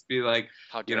would just be like,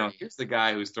 here's the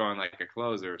guy who's throwing like a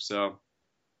closer. So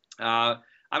I'm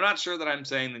not sure that I'm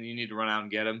saying that you need to run out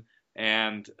and get him.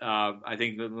 And I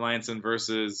think that Melancon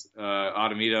versus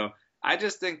Ottavino, I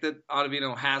just think that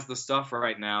Ottavino has the stuff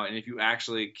right now. And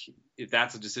if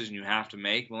that's a decision you have to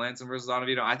make, Melancon versus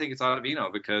Ottavino, I think it's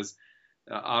Ottavino, because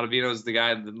Ottavino is the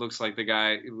guy that looks like the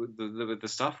guy with the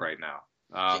stuff right now.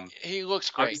 He looks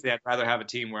great. Obviously, I'd rather have a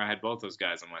team where I had both those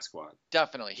guys on my squad.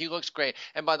 Definitely. He looks great.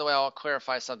 And by the way, I'll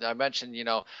clarify something. I mentioned,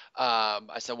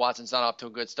 I said Watson's not off to a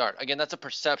good start. Again, that's a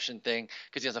perception thing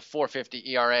because he has a 4.50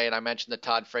 ERA, and I mentioned the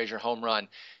Todd Frazier home run.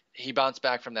 He bounced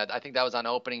back from that. I think that was on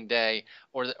opening day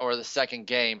or the second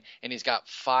game, and he's got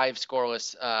 5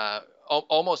 scoreless,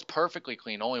 almost perfectly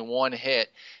clean, only 1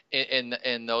 hit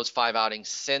in those 5 outings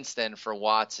since then for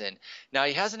Watson. Now,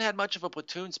 he hasn't had much of a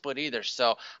platoon split either,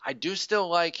 so I do still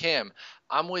like him.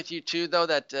 I'm with you too, though,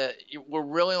 that we're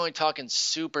really only talking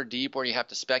super deep where you have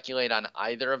to speculate on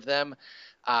either of them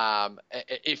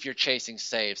if you're chasing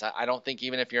saves. I don't think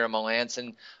even if you're a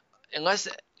Melancon, unless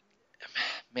 –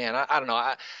 man, I don't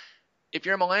know. If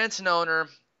you're a Melancon owner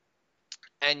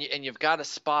and you've got a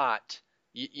spot,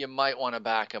 you might want to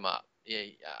back him up.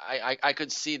 I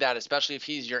could see that, especially if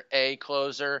he's your A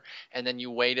closer and then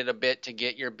you waited a bit to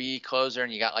get your B closer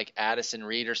and you got like Addison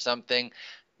Reed or something.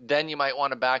 Then you might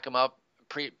want to back him up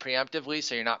preemptively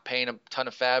so you're not paying a ton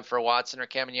of fab for Watson or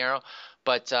Caminero.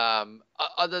 But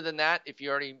other than that, if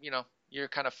you already, you're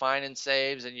kind of fine in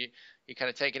saves and you're kind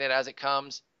of taking it as it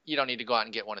comes, you don't need to go out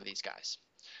and get one of these guys.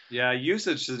 Yeah,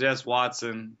 usage suggests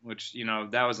Watson, which,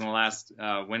 that was in the last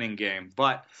winning game.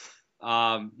 But,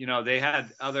 they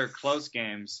had other close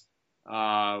games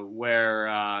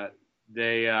where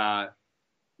they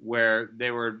were,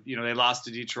 they lost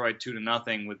to Detroit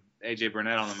 2-0 with A.J.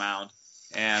 Burnett on the mound.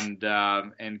 And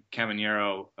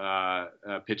Caminero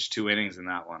pitched 2 innings in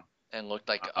that one. And looked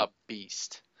like a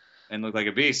beast. And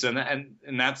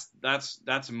that's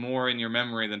more in your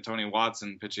memory than Tony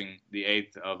Watson pitching the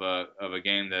 8th of a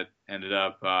game that ended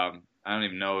up. I don't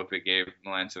even know if it gave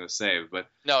Melancon a save, but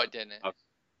no, it didn't. But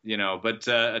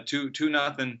a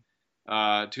 2-0.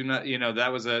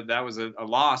 That was a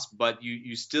loss, but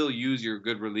you still use your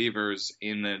good relievers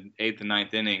in the 8th and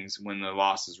 9th innings when the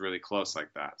loss is really close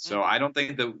like that. So I don't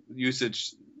think the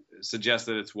usage suggests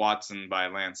that it's Watson by a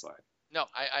landslide. No,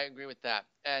 I agree with that.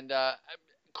 And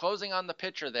closing on the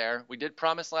pitcher there, we did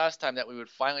promise last time that we would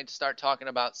finally start talking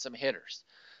about some hitters.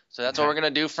 So that's what we're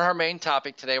going to do for our main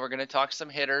topic today. We're going to talk some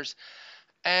hitters.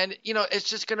 And, it's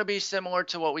just going to be similar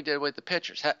to what we did with the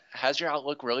pitchers. Has your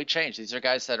outlook really changed? These are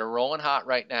guys that are rolling hot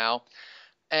right now.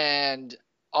 And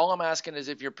all I'm asking is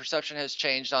if your perception has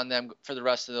changed on them for the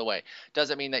rest of the way.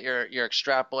 Does it mean that you're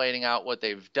extrapolating out what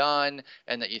they've done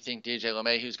and that you think DJ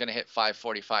LeMahieu is going to hit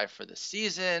 545 for the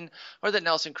season, or that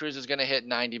Nelson Cruz is going to hit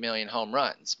 90 million home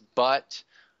runs? But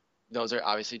those are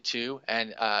obviously two,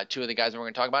 and two of the guys that we're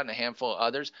going to talk about and a handful of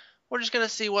others. We're just going to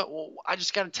see I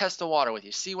just got to test the water with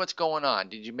you, see what's going on.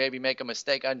 Did you maybe make a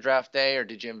mistake on draft day, or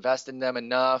did you invest in them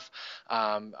enough?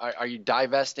 Are you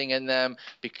divesting in them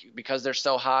because they're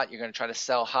so hot? You're going to try to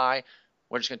sell high.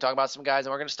 We're just going to talk about some guys,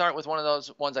 and we're going to start with one of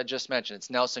those ones I just mentioned. It's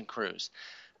Nelson Cruz.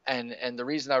 And the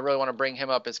reason I really want to bring him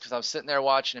up is because I was sitting there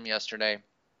watching him yesterday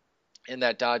in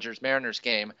that Dodgers-Mariners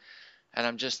game, and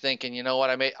I'm just thinking, you know what,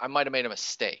 I might have made a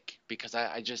mistake because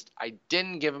I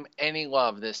didn't give him any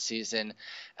love this season,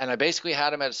 and I basically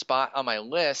had him at a spot on my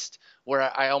list where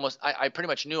I pretty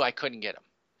much knew I couldn't get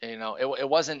him. You know, it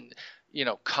wasn't, you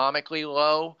know, comically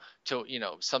low to, you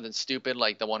know, something stupid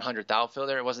like the 100th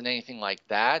outfielder. It wasn't anything like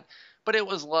that, but it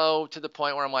was low to the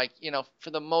point where I'm like, you know, for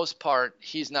the most part,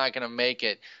 he's not going to make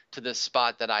it to this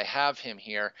spot that I have him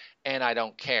here, and I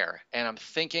don't care. And I'm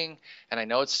thinking, and I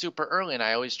know it's super early, and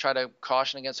I always try to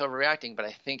caution against overreacting, but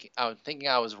I'm thinking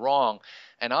I was wrong.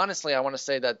 And honestly, I want to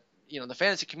say that, you know, the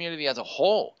fantasy community as a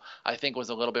whole, I think, was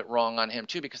a little bit wrong on him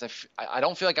too, because I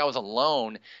don't feel like I was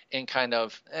alone in kind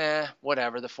of,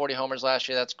 whatever, the 40 homers last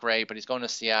year, that's great, but he's going to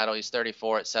Seattle, he's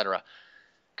 34, etc.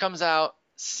 Comes out,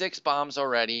 6 bombs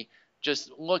already,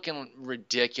 just looking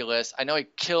ridiculous. I know he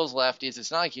kills lefties. It's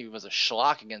not like he was a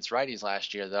schlock against righties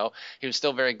last year, though. He was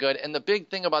still very good. And the big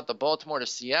thing about the Baltimore to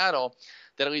Seattle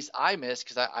that at least I missed,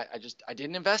 because I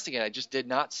didn't investigate, I just did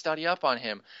not study up on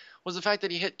him, was the fact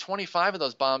that he hit 25 of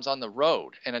those bombs on the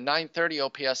road and a 930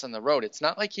 OPS on the road. It's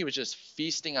not like he was just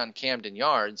feasting on Camden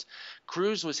Yards.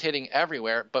 Cruz was hitting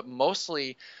everywhere, but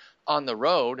mostly on the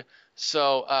road.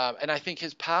 So, and I think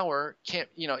his power can't,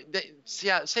 you know,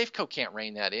 Safeco can't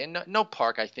rein that in. No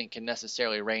park, I think, can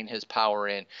necessarily rein his power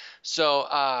in. So,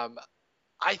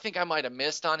 I think I might have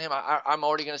missed on him. I'm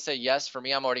already going to say yes. For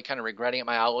me, I'm already kind of regretting it.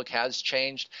 My outlook has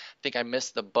changed. I think I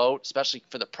missed the boat, especially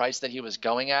for the price that he was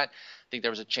going at. I think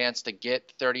there was a chance to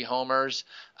get 30 homers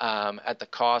at the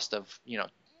cost of, you know,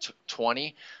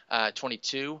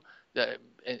 22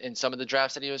 in some of the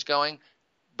drafts that he was going.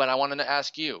 But I wanted to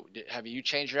ask you, have you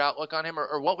changed your outlook on him,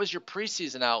 or what was your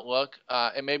preseason outlook?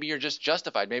 And maybe you're just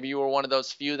justified. Maybe you were one of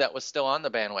those few that was still on the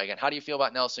bandwagon. How do you feel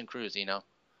about Nelson Cruz, Eno?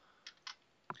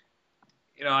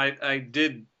 You know, I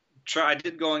did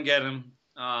go and get him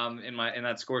in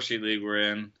that score sheet league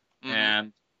we're in, mm-hmm.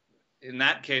 And in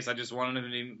that case, I just wanted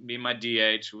him to be my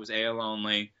DH, who was AL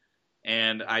only,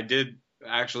 and I did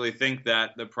actually think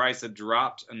that the price had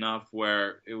dropped enough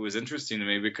where it was interesting to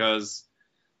me because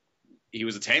he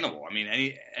was attainable. I mean,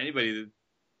 anybody that,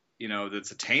 you know,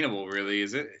 that's attainable really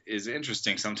is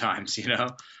interesting sometimes, you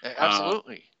know.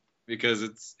 Absolutely. Because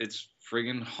it's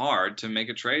friggin' hard to make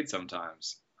a trade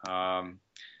sometimes.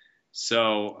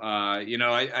 So you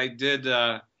know, I did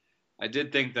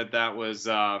think that was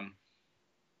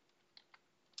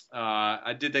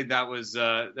I did think that was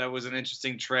an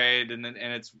interesting trade, and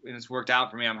it's worked out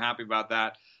for me. I'm happy about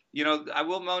that. You know, I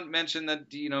will mention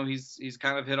that, you know, he's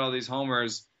kind of hit all these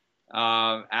homers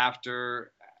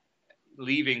after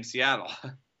leaving Seattle.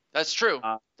 That's true.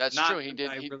 That's true. He did.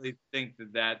 I really think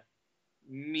that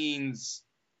means,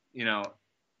 you know,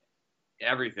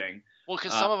 everything. Well,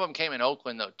 because some of them came in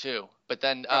Oakland though too. But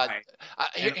then right.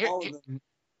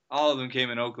 All of them came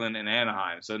in Oakland and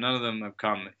Anaheim, so none of them have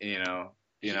come. You know.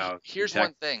 Here's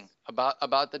one thing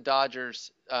about the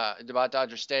Dodgers, about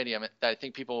Dodger Stadium that I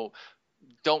think people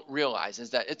don't realize is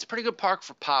that it's a pretty good park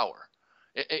for power.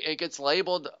 It gets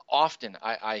labeled often,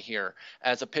 I hear,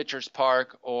 as a pitcher's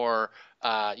park or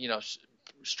you know,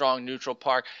 strong neutral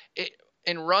park.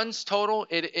 In runs total,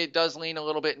 it does lean a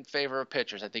little bit in favor of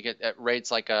pitchers. I think it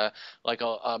rates like a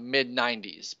mid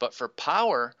 90s. But for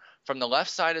power, from the left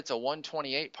side, it's a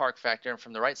 128 park factor, and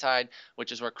from the right side,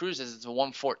 which is where Cruz is, it's a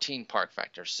 114 park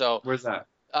factor. So where's that?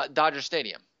 Dodger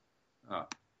Stadium. Oh.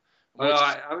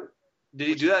 Did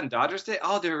he do that in Dodger Stadium?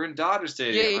 Oh, they were in Dodger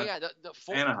Stadium. Yeah. The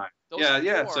four, Anaheim.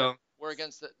 Yeah. So were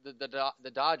against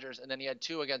the Dodgers, and then he had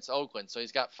 2 against Oakland. So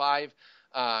he's got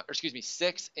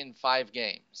 6 in 5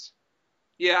 games.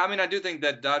 Yeah, I mean, I do think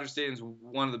that Dodger Stadium is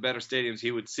one of the better stadiums he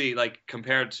would see, like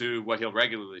compared to what he'll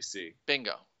regularly see.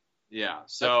 Bingo. Yeah.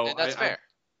 So that's fair.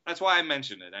 That's why I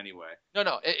mentioned it anyway.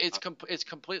 No, it's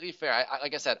completely fair.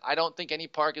 Like I said, I don't think any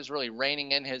park is really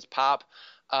reining in his pop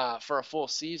for a full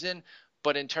season.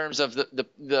 But in terms of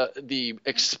the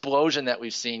explosion that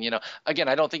we've seen, again,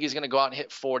 I don't think he's going to go out and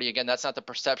hit 40 again. That's not the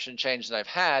perception change that I've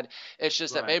had. It's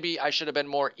just that maybe I should have been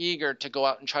more eager to go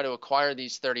out and try to acquire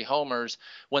these 30 homers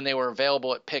when they were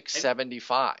available at pick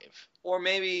 75. Or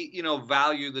maybe,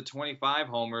 value the 25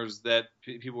 homers that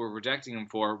people were rejecting him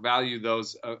for, value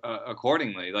those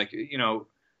accordingly. Like,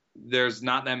 there's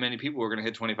not that many people who are going to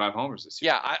hit 25 homers this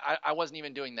year. Yeah, I wasn't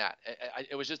even doing that.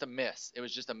 It was just a miss. It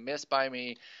was just a miss by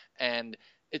me. And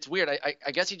it's weird.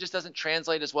 I guess he just doesn't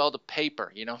translate as well to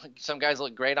paper. Some guys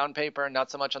look great on paper and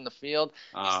not so much on the field.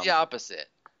 He's the opposite.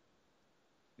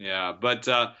 Yeah, but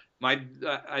my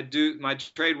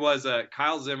trade was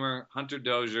Kyle Zimmer, Hunter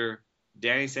Dozier,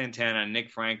 Danny Santana, and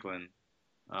Nick Franklin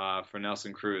for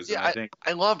Nelson Cruz. Yeah, and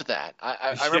I loved that.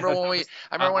 I remember when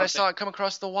I saw it come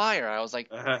across the wire. I was like,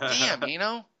 damn,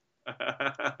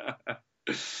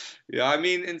 Yeah, I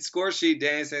mean, in score sheet,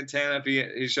 Danny Santana,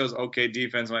 if he shows okay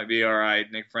defense, might be all right.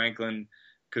 Nick Franklin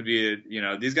could be,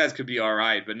 these guys could be all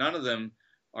right, but none of them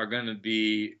are going to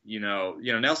be,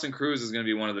 Nelson Cruz is going to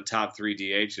be one of the top 3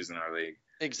 DHs in our league.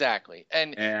 Exactly.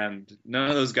 And none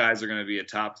of those guys are going to be a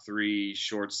top 3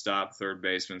 shortstop, third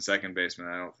baseman, second baseman,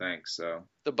 I don't think. So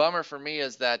the bummer for me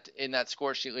is that in that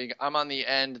score sheet league, I'm on the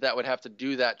end that would have to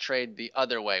do that trade the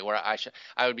other way, where I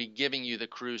would be giving you the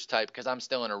Cruz type because I'm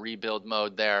still in a rebuild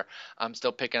mode there. I'm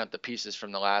still picking up the pieces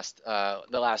from the last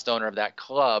owner of that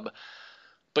club.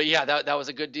 But yeah, that was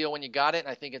a good deal when you got it, and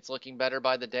I think it's looking better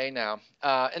by the day now.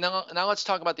 And now let's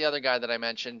talk about the other guy that I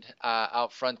mentioned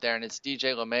out front there, and it's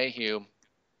DJ LeMahieu.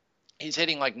 He's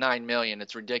hitting like 9 million.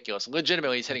 It's ridiculous.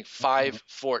 Legitimately, he's hitting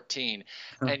 514.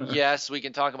 And yes, we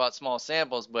can talk about small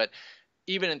samples, but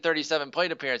even in 37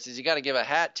 plate appearances, you got to give a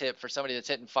hat tip for somebody that's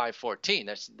hitting 514.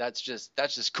 That's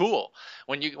just cool.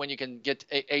 When you can get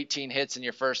 18 hits in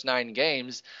your first 9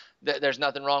 games, there's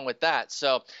nothing wrong with that.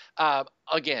 So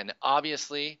again,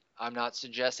 obviously, I'm not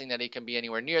suggesting that he can be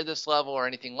anywhere near this level or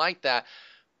anything like that.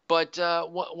 But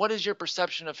what is your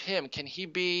perception of him? Can he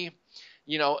be?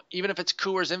 Even if it's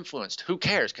Coors influenced, who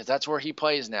cares? Because that's where he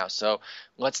plays now. So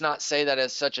let's not say that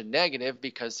as such a negative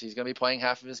because he's going to be playing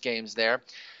half of his games there.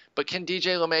 But can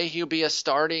DJ LeMahieu be a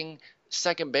starting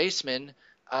second baseman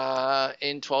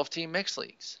in 12-team mixed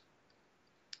leagues?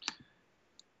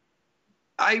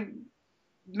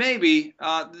 Maybe.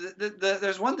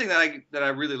 There's one thing that I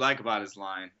really like about his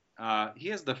line. He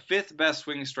has the 5th best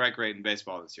swinging strike rate in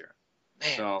baseball this year.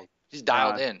 Man, so he's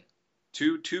dialed in.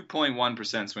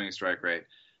 2.1% swinging strike rate.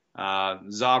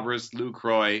 Zobrist,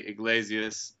 Lucroy,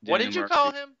 Iglesias. What did you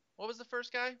call him? What was the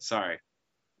first guy? Sorry,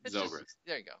 Zobrist.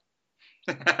 There you go.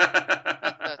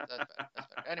 That's better.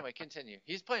 Anyway, continue.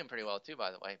 He's playing pretty well too,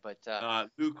 by the way. But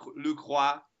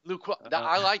Lucroy.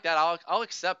 I like that. I'll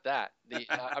accept that.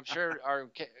 I'm sure our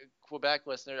Quebec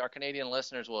listeners, our Canadian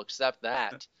listeners, will accept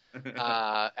that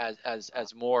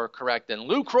as more correct than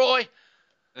Lucroy.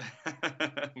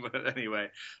 But anyway,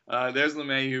 there's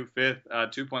LeMahieu 5th,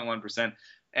 2.1%.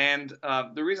 And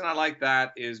the reason I like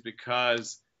that is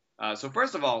because, so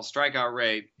first of all, strikeout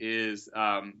rate is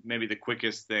maybe the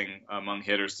quickest thing among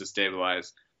hitters to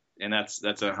stabilize, and that's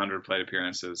 100 plate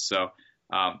appearances. So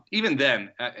even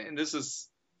then, and this is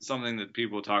something that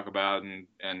people talk about,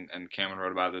 and Cameron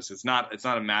wrote about this. It's not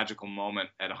a magical moment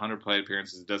at 100 plate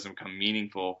appearances. It doesn't become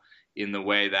meaningful in the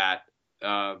way that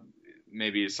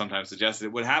maybe is sometimes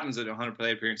suggested. What happens at 100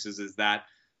 plate appearances is that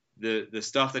the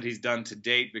stuff that he's done to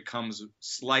date becomes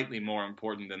slightly more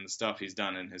important than the stuff he's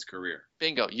done in his career.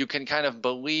 Bingo. You can kind of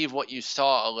believe what you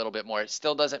saw a little bit more. It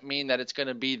still doesn't mean that it's going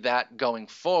to be that going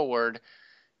forward.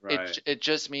 Right. It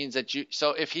just means that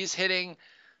so if he's hitting,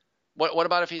 what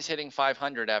about if he's hitting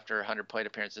 500 after 100 plate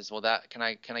appearances? Well, can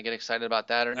I get excited about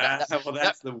that or not? Well,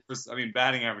 that's the worst. I mean,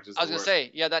 batting average is. I was going to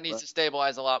say, yeah, that needs to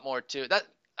stabilize a lot more too.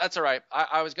 That's all right.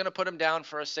 I was going to put him down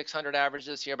for a 600 average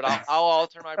this year, but I'll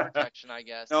alter my projection, I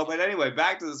guess. No, but anyway,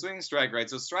 back to the swinging strike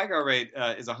rate. So strikeout rate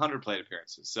is 100 plate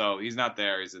appearances. So he's not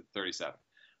there. He's at 37.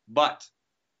 But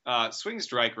swinging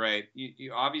strike rate,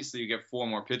 you obviously you get 4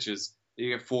 more pitches.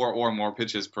 You get 4 or more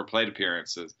pitches per plate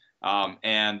appearances.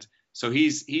 And so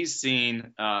he's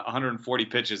seen 140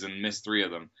 pitches and missed 3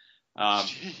 of them.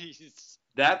 Jeez.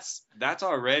 That's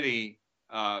already.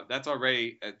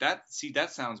 That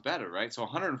sounds better, right? So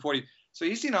 140. So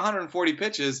he's seen 140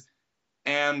 pitches,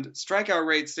 and strikeout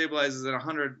rate stabilizes at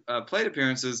 100 plate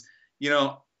appearances.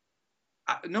 No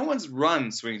one's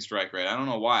run swing strike rate. I don't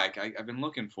know why. I've been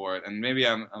looking for it, and maybe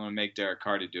I'm gonna make Derek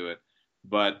Carty do it,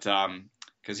 but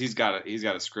because he's got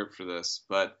a script for this,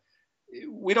 but.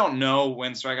 We don't know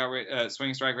when swing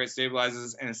strike rate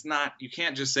stabilizes, and it's not. You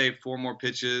can't just say 4 more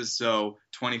pitches, so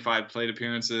 25 plate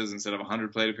appearances instead of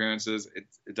 100 plate appearances.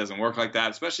 It doesn't work like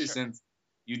that, especially since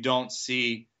you don't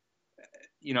see,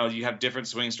 you have different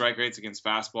swing strike rates against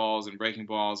fastballs and breaking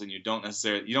balls, and you don't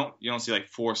see like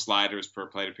 4 sliders per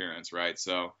plate appearance, right?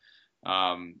 So,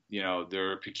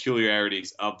 there are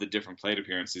peculiarities of the different plate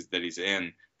appearances that he's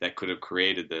in that could have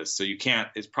created this. So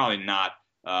it's probably not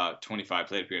 25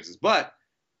 plate appearances, but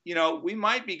we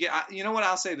might be. What?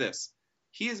 I'll say this: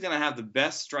 he is going to have the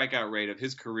best strikeout rate of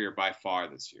his career by far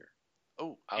this year.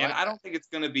 Oh, I don't think it's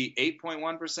going to be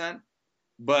 8.1%,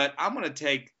 but I'm going to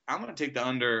take the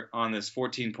under on this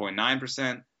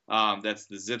 14.9%. That's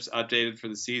the Zips updated for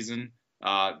the season.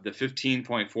 The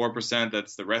 15.4%,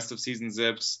 that's the rest of season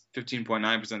Zips.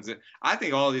 15.9% Zips. I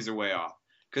think all of these are way off,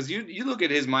 because you look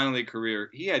at his minor league career.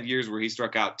 He had years where he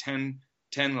struck out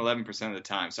 11% of the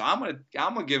time. So I'm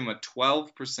gonna give him a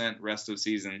 12% rest of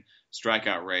season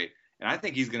strikeout rate, and I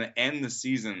think he's gonna end the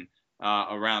season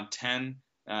around 11%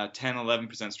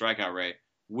 strikeout rate,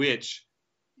 which,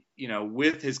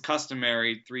 with his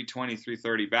customary 320,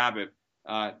 330 BABIP,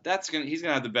 he's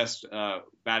gonna have the best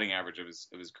batting average of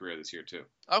his career this year too.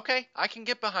 Okay, I can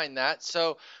get behind that.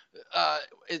 So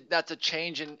that's a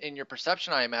change in your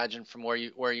perception, I imagine, from where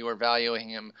you were valuing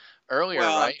him earlier,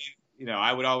 right?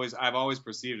 I've always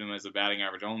perceived him as a batting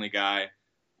average only guy,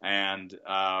 and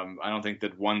I don't think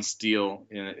that one steal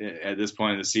at this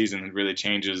point of the season really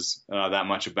changes that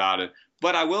much about it.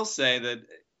 But I will say that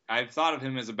I've thought of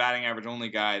him as a batting average only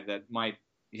guy that might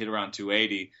hit around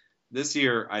 280. This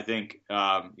year, I think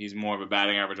he's more of a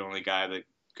batting average only guy that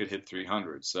could hit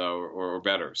 300, or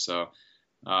better. So,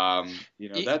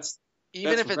 that's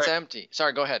even if it's empty.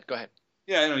 Sorry, go ahead.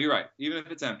 Yeah, no, you're right. Even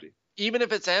if it's empty. Even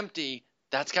if it's empty,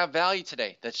 that's got value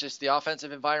today. That's just the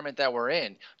offensive environment that we're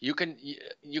in. You can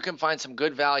find some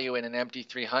good value in an empty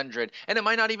 300, and it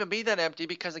might not even be that empty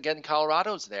because, again,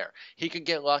 Colorado's there. He could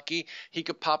get lucky. He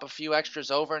could pop a few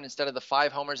extras over, and instead of the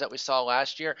 5 homers that we saw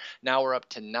last year, now we're up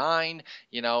to 9.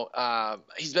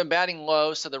 He's been batting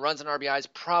low, so the runs and RBIs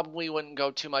probably wouldn't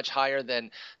go too much higher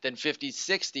than 50s,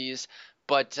 60s.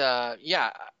 But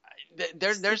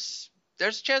there's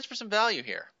a chance for some value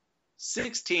here.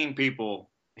 16 people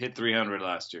hit 300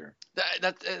 last year.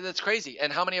 That's crazy.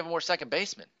 And how many of them were second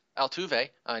basemen? Altuve,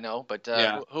 I know, but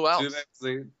who else?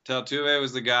 Altuve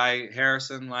was the guy.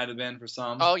 Harrison might have been for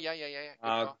some. Oh, yeah.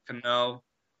 Cano.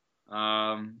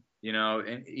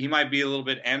 And he might be a little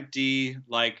bit empty,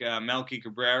 like Melky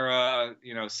Cabrera.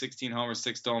 16 homers,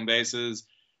 6 stolen bases.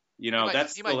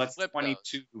 That's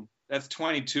 22. That's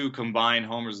 22 combined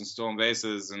homers and stolen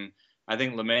bases, and I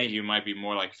think LeMahieu might be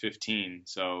more like 15.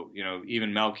 So,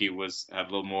 even Melky had a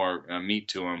little more meat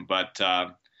to him. But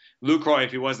Lucroy,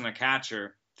 if he wasn't a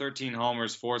catcher, 13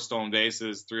 homers, 4 stolen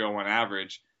bases, 301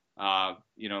 average.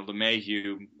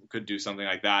 LeMahieu could do something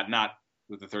like that. Not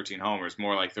with the 13 homers,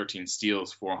 more like 13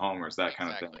 steals, 4 homers, that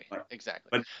kind of thing. Exactly.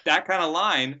 But that kind of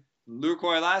line,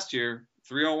 Lucroy last year,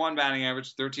 301 batting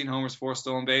average, 13 homers, 4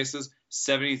 stolen bases,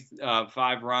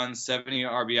 75 runs, 70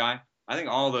 RBI. I think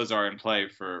all of those are in play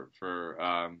for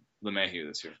LeMahieu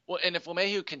this year. Well, and if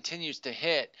LeMahieu continues to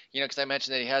hit, because I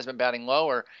mentioned that he has been batting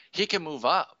lower, he can move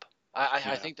up.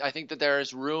 I think that there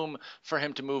is room for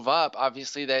him to move up.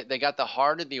 Obviously, they got the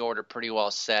heart of the order pretty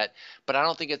well set, but I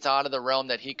don't think it's out of the realm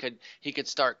that he could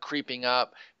start creeping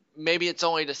up. Maybe it's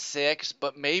only to 6,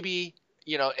 but maybe.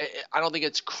 I don't think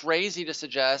it's crazy to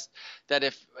suggest that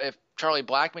if Charlie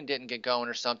Blackmon didn't get going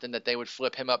or something, that they would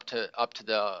flip him up to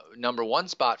the number 1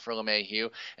 spot for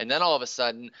LeMahieu, and then all of a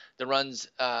sudden the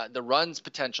runs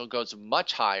potential goes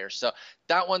much higher. So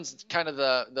that one's kind of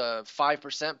the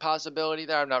 5% possibility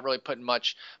there. I'm not really putting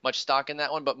much stock in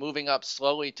that one, but moving up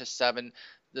slowly to 7,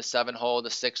 the 7 hole, the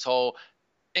 6 hole,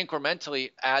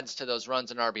 incrementally adds to those runs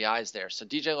and RBIs there. So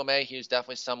DJ LeMahieu is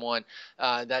definitely someone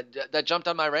that jumped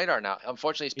on my radar now.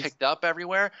 Unfortunately, he's picked up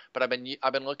everywhere, but I've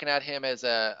been looking at him as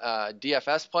a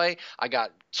DFS play. I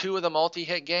got 2 of the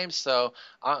multi-hit games, so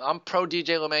I'm pro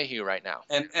DJ LeMahieu right now.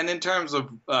 And in terms of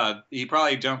he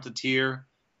probably jumped a tier.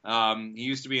 He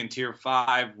used to be in tier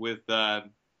 5 with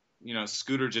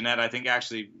Scooter Gennett. I think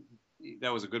actually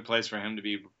that was a good place for him to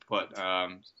be put.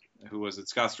 Who was it?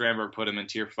 Scott Strandberg put him in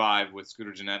tier 5 with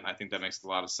Scooter Gennett, and I think that makes a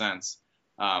lot of sense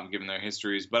given their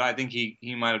histories. But I think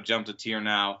he might have jumped a tier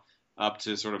now up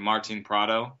to sort of Martin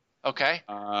Prado. Okay.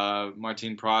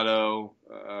 Martin Prado,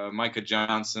 Micah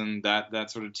Johnson, that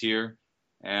sort of tier.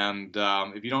 And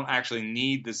if you don't actually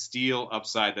need the steal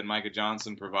upside that Micah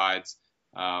Johnson provides,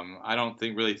 I don't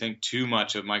really think too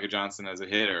much of Micah Johnson as a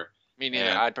hitter. Me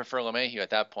neither. I'd prefer LeMahieu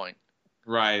at that point.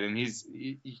 Right, and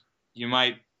you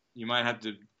might have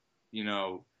to.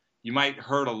 You might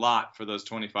hurt a lot for those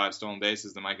 25 stolen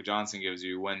bases that Micah Johnson gives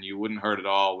you when you wouldn't hurt at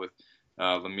all with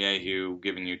LeMahieu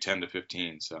giving you 10 to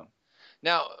 15. So,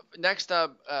 Now, next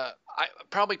up, I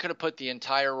probably could have put the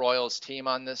entire Royals team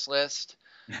on this list,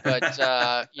 but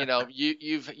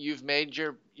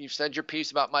you've said your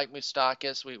piece about Mike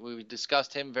Moustakas. We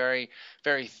discussed him very,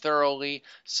 very thoroughly,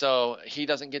 so he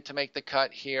doesn't get to make the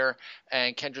cut here.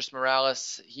 And Kendrys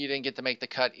Morales, he didn't get to make the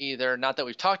cut either. Not that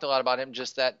we've talked a lot about him,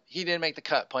 just that he didn't make the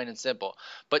cut, plain and simple.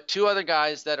 But two other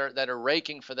guys that are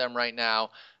raking for them right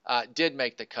now did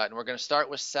make the cut, and we're going to start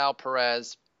with Sal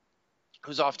Perez,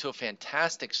 who's off to a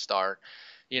fantastic start.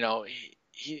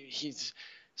 He's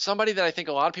somebody that I think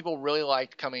a lot of people really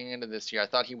liked coming into this year. I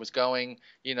thought he was going,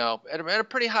 at a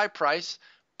pretty high price,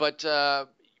 but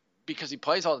because he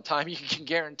plays all the time, you can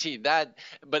guarantee that.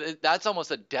 But that's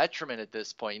almost a detriment at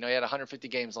this point. He had 150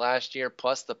 games last year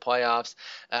plus the playoffs.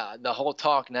 The whole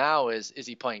talk now is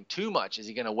he playing too much? Is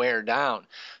he going to wear down?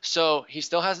 So he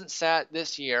still hasn't sat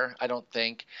this year, I don't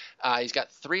think. He's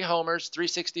got 3 homers,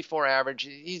 364 average.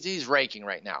 He's raking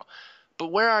right now.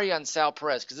 But where are you on Sal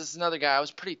Perez? Because this is another guy I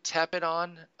was pretty tepid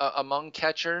on among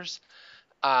catchers.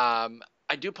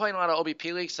 I do play in a lot of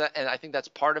OBP leagues, and I think that's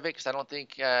part of it because I don't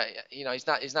think he's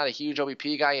not a huge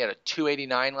OBP guy. He had a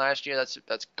 289 last year.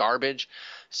 That's garbage.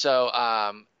 So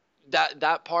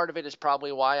that part of it is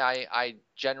probably why I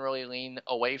generally lean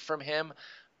away from him.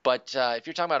 But if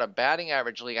you're talking about a batting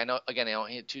average league, I know again he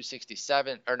hit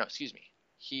 267 or no, excuse me,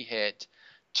 he hit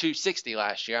 260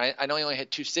 last year. I know he only hit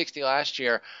 260 last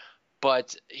year,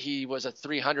 but he was a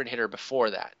 300 hitter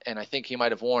before that, and I think he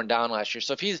might have worn down last year.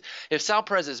 So if Sal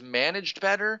Perez is managed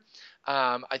better,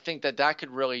 I think that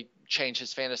could really change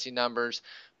his fantasy numbers.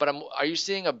 But are you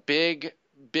seeing a big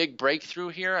breakthrough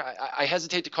here? I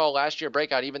hesitate to call last year a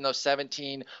breakout, even though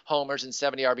 17 homers and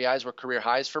 70 RBIs were career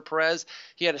highs for Perez.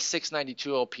 He had a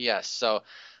 692 OPS, so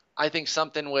I think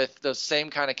something with those same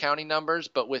kind of counting numbers,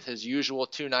 but with his usual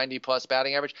 290-plus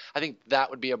batting average, I think that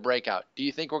would be a breakout. Do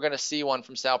you think we're going to see one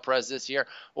from Sal Perez this year,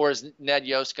 or is Ned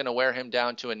Yost going to wear him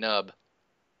down to a nub?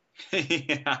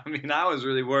 Yeah, I was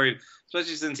really worried,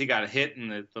 especially since he got hit in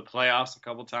the playoffs a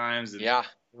couple times. And yeah.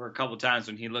 There were a couple times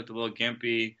when he looked a little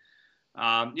gimpy.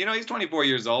 He's 24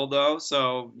 years old, though,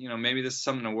 so, maybe this is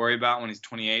something to worry about when he's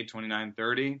 28, 29,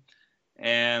 30.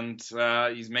 And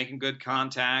he's making good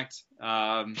contact.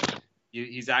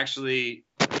 He's actually,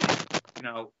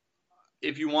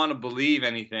 if you want to believe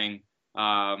anything,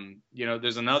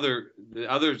 there's the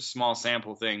other small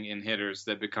sample thing in hitters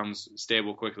that becomes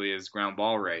stable quickly is ground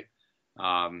ball rate.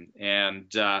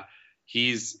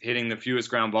 He's hitting the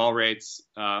fewest ground ball rates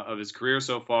of his career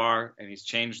so far, and he's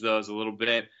changed those a little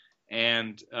bit.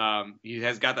 And he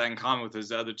has got that in common with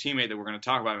his other teammate that we're going to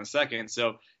talk about in a second.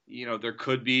 So, there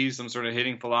could be some sort of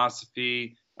hitting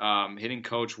philosophy, hitting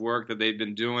coach work that they've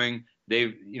been doing.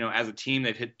 They've, as a team,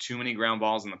 they've hit too many ground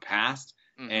balls in the past,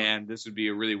 and this would be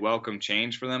a really welcome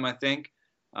change for them, I think.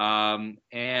 And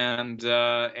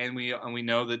we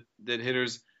know that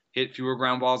hitters hit fewer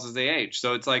ground balls as they age.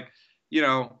 So it's like,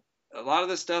 a lot of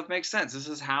this stuff makes sense. This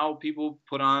is how people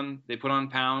put on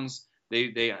pounds.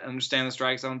 They understand the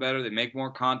strike zone better. They make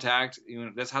more contact.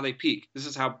 That's how they peak. This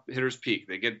is how hitters peak.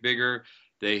 They get bigger.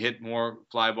 They hit more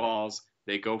fly balls.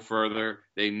 They go further.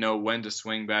 They know when to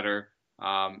swing better.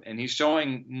 And he's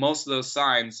showing most of those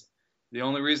signs. The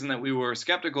only reason that we were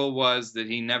skeptical was that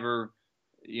he never,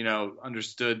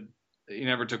 understood. He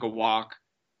never took a walk.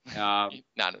 Not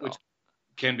at which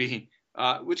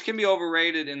all. Which can be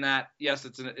overrated in that, yes,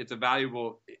 it's a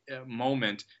valuable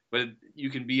moment, but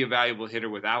you can be a valuable hitter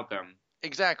without them.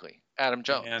 Exactly. Adam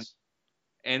Jones.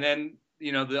 And then,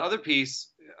 the other piece,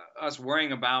 us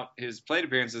worrying about his plate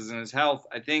appearances and his health,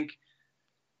 I think,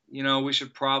 we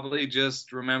should probably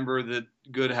just remember that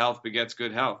good health begets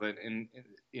good health. And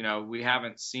we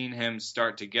haven't seen him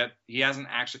he hasn't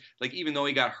actually, even though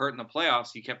he got hurt in the playoffs,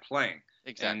 he kept playing.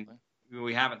 Exactly. And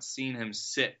we haven't seen him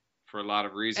sit for a lot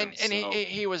of reasons. And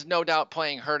he was no doubt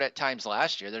playing hurt at times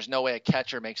last year. There's no way a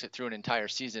catcher makes it through an entire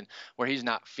season where he's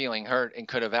not feeling hurt and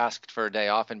could have asked for a day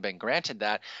off and been granted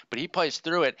that. But he plays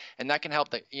through it, and that can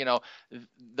help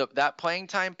that playing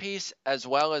time piece, as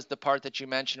well as the part that you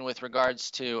mentioned with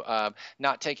regards to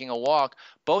not taking a walk.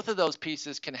 Both of those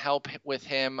pieces can help with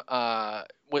him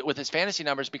with his fantasy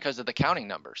numbers because of the counting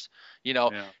numbers.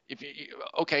 Sure,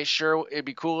 it'd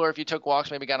be cooler if you took walks,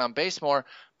 maybe got on base more,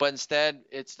 but instead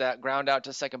it's that ground out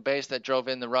to second base that drove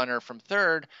in the runner from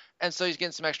third, and so he's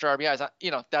getting some extra RBIs.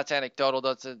 That's anecdotal.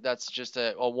 That's just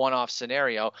a one-off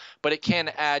scenario, but it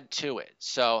can add to it.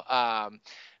 So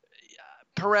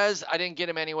Perez, I didn't get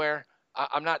him anywhere.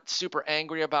 I'm not super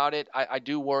angry about it. I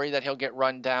do worry that he'll get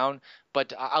run down,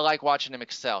 but I like watching him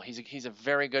excel. He's a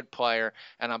very good player,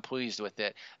 and I'm pleased with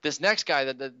it. This next guy,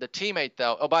 the teammate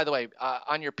though. Oh, by the way,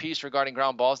 on your piece regarding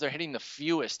ground balls, they're hitting the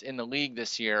fewest in the league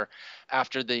this year,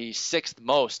 after the 6th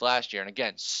most last year. And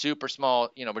again, super small.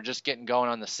 We're just getting going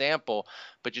on the sample.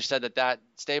 But you said that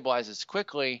stabilizes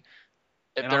quickly.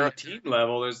 And on the team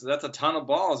level, that's a ton of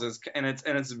balls, and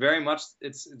it's very much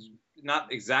it's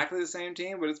not exactly the same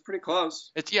team, but it's pretty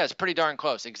close. It's pretty darn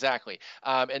close, exactly.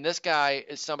 And this guy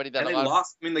is somebody that they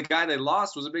lost. The guy they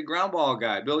lost was a big ground ball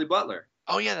guy, Billy Butler.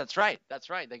 Oh yeah, that's right.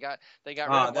 They got rid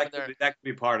of that could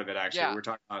be part of it actually. Yeah.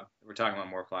 We're talking about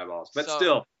more fly balls, but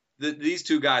still. These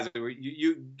two guys,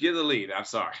 you give the lead. I'm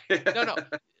sorry. No.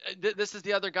 This is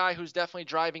the other guy who's definitely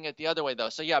driving it the other way, though.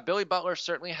 So, yeah, Billy Butler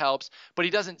certainly helps, but he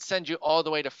doesn't send you all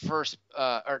the way to first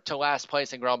or to last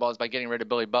place in ground balls by getting rid of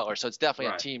Billy Butler. So it's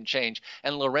definitely a team change.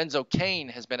 And Lorenzo Cain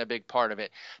has been a big part of it.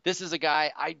 This is a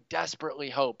guy I desperately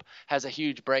hope has a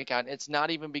huge breakout. It's not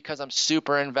even because I'm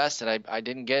super invested. I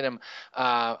didn't get him.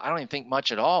 I don't even think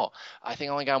much at all. I think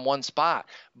I only got him one spot.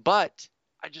 But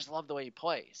I just love the way he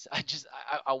plays.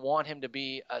 I want him to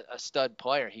be a stud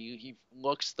player. He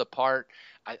looks the part.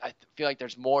 I feel like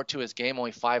there's more to his game.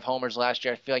 Only 5 homers last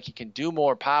year. I feel like he can do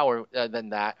more power than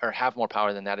that, or have more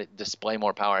power than that. Display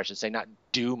more power, I should say, not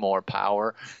do more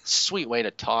power. Sweet way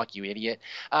to talk, you idiot.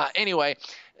 Anyway,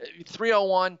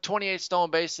 301, 28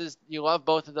 stolen bases. You love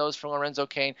both of those for Lorenzo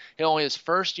Cain. He only his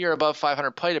first year above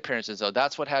 500 plate appearances, though.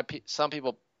 That's what had some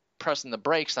people pressing the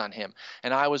brakes on him,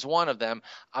 and I was one of them.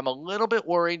 I'm a little bit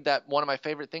worried that one of my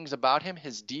favorite things about him,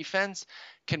 his defense,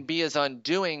 can be his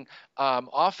undoing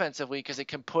offensively, because it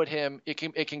can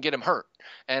get him hurt.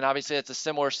 And obviously it's a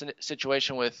similar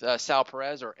situation with Sal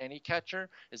Perez or any catcher,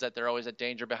 is that they're always a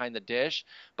danger behind the dish,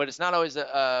 but it's not always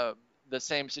the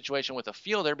same situation with a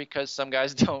fielder, because some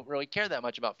guys don't really care that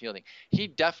much about fielding. He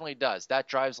definitely does. That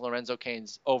drives Lorenzo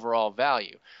Cain's overall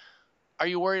value. Are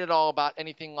you worried at all about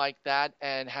anything like that?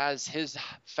 And has his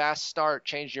fast start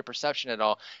changed your perception at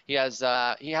all? He had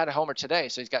a homer today,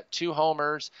 so he's got 2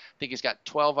 homers. I think he's got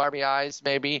 12 RBIs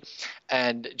maybe,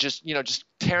 and just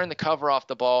tearing the cover off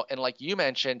the ball. And like you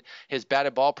mentioned, his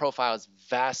batted ball profile is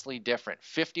vastly different.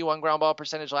 51 ground ball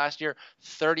percentage last year,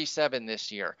 37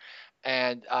 this year.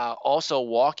 And also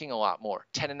walking a lot more,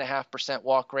 10.5%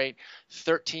 walk rate,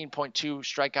 13.2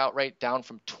 strikeout rate, down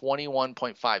from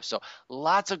 21.5. So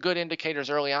lots of good indicators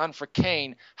early on for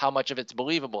Cain. How much of it's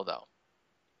believable, though?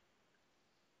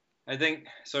 I think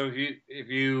so. If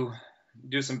you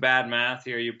do some bad math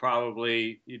here, you'd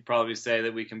probably say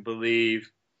that we can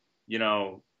believe,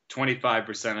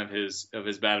 25% of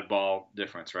his batted ball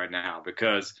difference right now,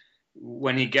 because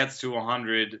when he gets to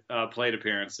 100 plate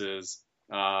appearances.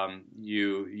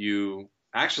 You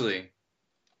actually,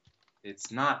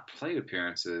 it's not plate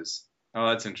appearances. Oh,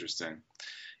 that's interesting.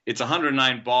 It's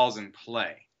 109 balls in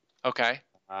play. Okay.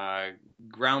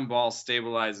 Ground ball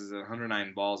stabilizes at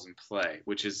 109 balls in play,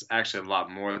 which is actually a lot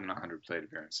more than 100 plate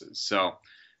appearances. So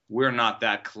we're not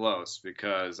that close,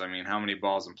 because how many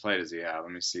balls in play does he have?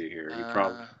 Let me see here.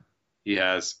 He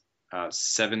has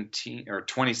 17 or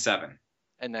 27,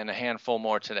 and then a handful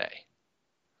more today.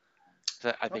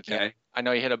 I think okay. I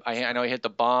know he hit the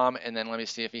bomb, and then let me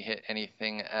see if he hit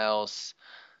anything else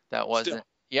that wasn't. Still,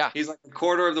 yeah, he's like a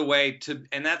quarter of the way to,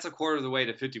 and that's a quarter of the way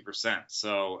to 50%.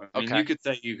 So you could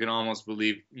say you can almost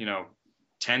believe 10%,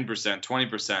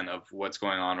 20% of what's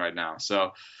going on right now.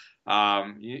 So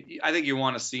I think you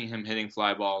want to see him hitting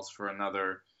fly balls for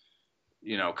another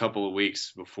couple of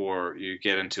weeks before you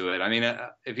get into it.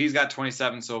 If he's got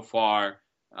 27 so far,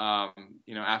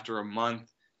 after a month,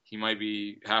 he might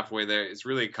be halfway there. It's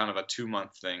really kind of a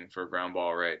 2-month thing for ground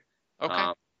ball rate.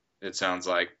 Okay. It sounds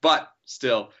like. But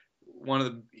still, one of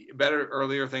the better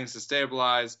earlier things to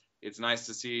stabilize. It's nice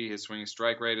to see his swinging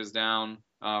strike rate is down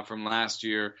from last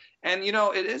year. And,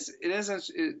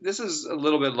 this is a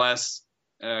little bit less,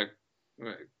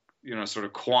 sort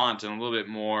of quant and a little bit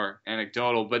more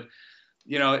anecdotal. But,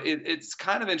 it's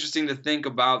kind of interesting to think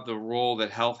about the role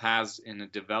that health has in the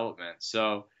development.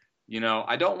 So,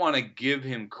 I don't want to give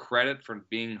him credit for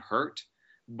being hurt,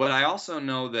 but I also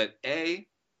know that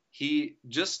he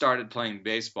just started playing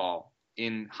baseball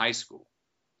in high school.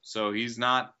 So he's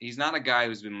not a guy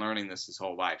who's been learning this his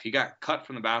whole life. He got cut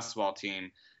from the basketball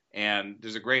team, and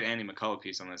there's a great Andy McCullough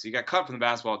piece on this. He got cut from the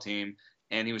basketball team,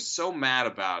 and he was so mad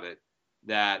about it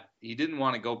that he didn't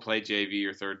want to go play JV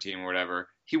or third team or whatever.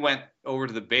 He went over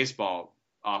to the baseball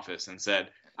office and said,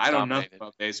 I don't know nothing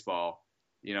about baseball.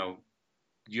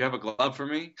 Do you have a glove for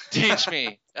me? Teach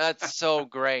me. That's so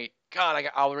great. God,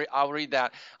 I'll read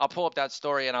that. I'll pull up that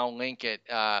story and I'll link it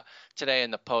today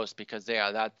in the post because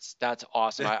that's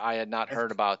awesome. I had not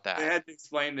heard about that. They had to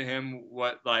explain to him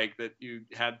that you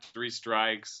had 3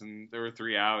 strikes and there were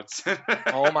 3 outs.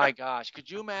 Oh my gosh,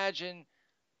 could you imagine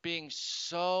being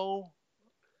so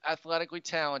athletically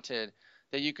talented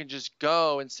that you can just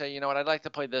go and say, you know what, I'd like to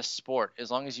play this sport.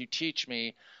 As long as you teach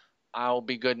me, I'll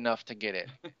be good enough to get it.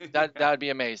 That would be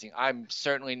amazing. I'm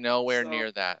certainly nowhere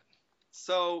near that.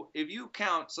 So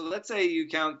let's say you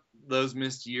count those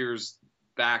missed years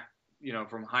back,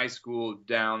 from high school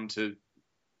down to,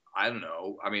 I don't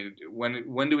know. I mean,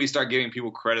 when do we start giving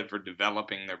people credit for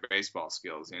developing their baseball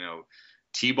skills?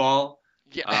 T-ball.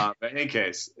 Yeah. But in any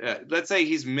case, let's say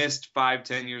he's missed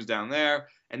 5-10 years down there,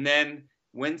 and then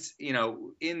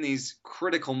in these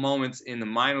critical moments in the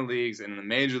minor leagues and in the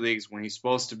major leagues when he's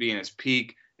supposed to be in his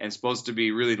peak and supposed to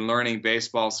be really learning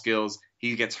baseball skills,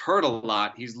 he gets hurt a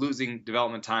lot. He's losing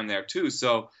development time there too.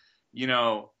 So,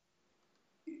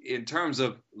 in terms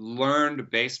of learned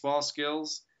baseball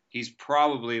skills, he's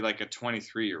probably like a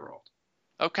 23-year-old.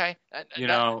 Okay.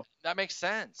 That makes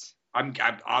sense. I'm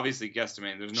obviously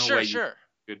guesstimating.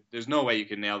 There's no way you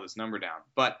can nail this number down.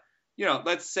 But,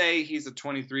 let's say he's a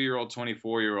 23-year-old,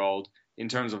 24-year-old in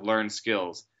terms of learned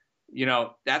skills.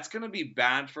 That's going to be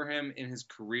bad for him in his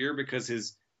career because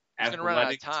his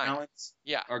athletic talents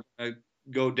are going to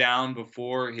go down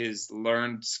before his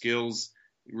learned skills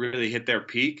really hit their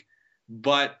peak.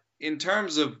 But in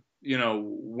terms of,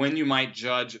 when you might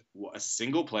judge a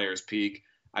single player's peak,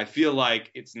 I feel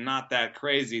like it's not that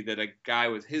crazy that a guy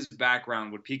with his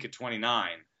background would peak at 29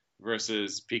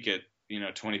 versus peak at,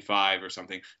 25 or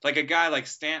something. Like a guy like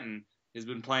Stanton has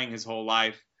been playing his whole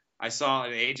life. I saw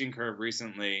an aging curve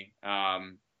recently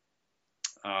on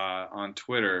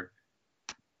Twitter.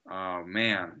 Oh,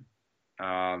 man.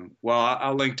 Well,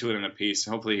 I'll link to it in a piece.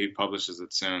 Hopefully he publishes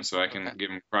it soon so I can give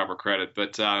him proper credit.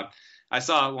 But I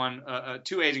saw one,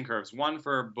 2 aging curves, one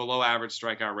for below average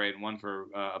strikeout rate and one for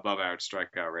above average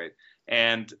strikeout rate.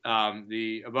 And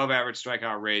the above average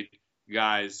strikeout rate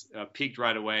guys peaked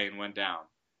right away and went down.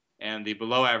 And the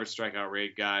below average strikeout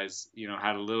rate guys,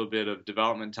 had a little bit of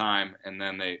development time and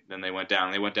then they went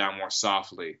down. They went down more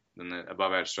softly than the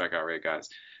above average strikeout rate guys.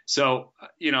 So,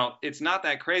 it's not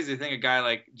that crazy to think a guy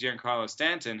like Giancarlo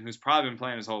Stanton, who's probably been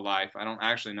playing his whole life, I don't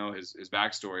actually know his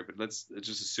backstory, but let's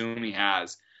just assume he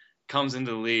has, comes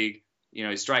into the league,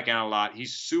 he's striking out a lot,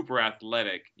 he's super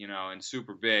athletic, and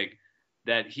super big,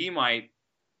 that he might,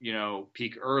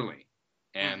 peak early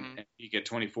and peak at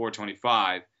 24,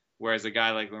 25, whereas a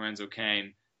guy like Lorenzo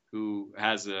Cain, who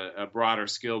has a broader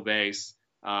skill base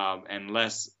and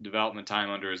less development time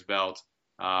under his belt,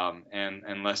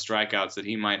 and less strikeouts, that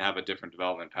he might have a different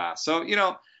development path. So,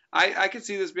 I could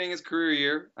see this being his career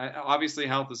year. Obviously,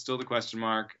 health is still the question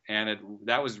mark, and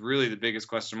that was really the biggest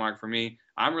question mark for me.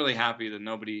 I'm really happy that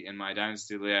nobody in my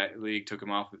dynasty league took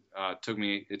him off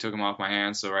my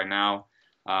hands. So right now,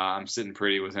 I'm sitting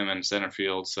pretty with him in center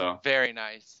field. So very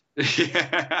nice.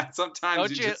 Yeah, sometimes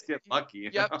you just get lucky.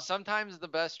 Yep. Sometimes the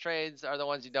best trades are the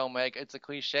ones you don't make. It's a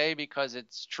cliche because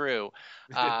it's true.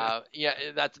 Yeah,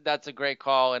 that's a great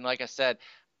call. And like I said,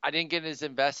 I didn't get as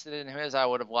invested in him as I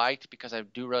would have liked because I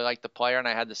do really like the player and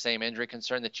I had the same injury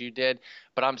concern that you did.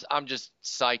 But I'm just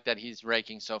psyched that he's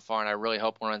raking so far, and I really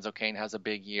hope Lorenzo Cain has a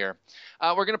big year.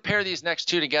 We're going to pair these next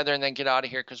two together and then get out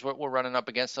of here because we're running up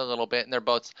against it a little bit, and they're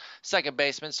both second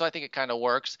basemen, so I think it kind of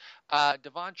works.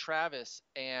 Devon Travis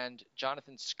and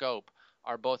Jonathan Schoop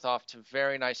are both off to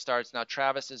very nice starts. Now,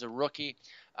 Travis is a rookie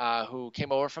who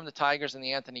came over from the Tigers in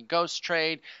the Anthony Ghost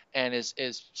trade and is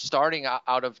starting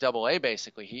out of Double-A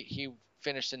basically. He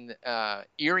finished in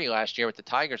Erie last year with the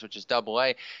Tigers, which is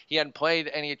Double-A. He hadn't played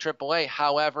any Triple-A.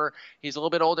 However, he's a little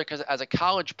bit older because as a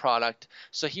college product,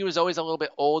 so he was always a little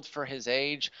bit old for his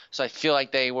age. So I feel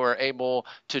like they were able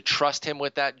to trust him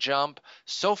with that jump.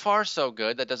 So far, so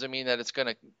good. That doesn't mean that it's going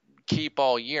to keep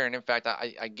all year, and in fact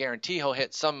I guarantee he'll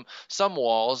hit some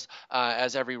walls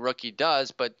as every rookie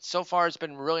does, but so far it's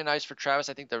been really nice for Travis.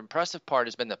 I think the impressive part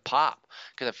has been the pop,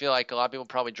 because I feel like a lot of people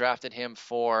probably drafted him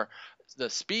for the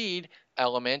speed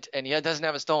element, and he doesn't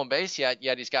have a stolen base yet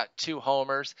he's got 2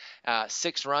 homers,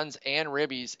 6 runs and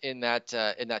ribbies in that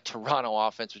Toronto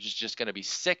offense, which is just going to be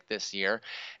sick this year.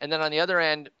 And then on the other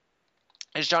end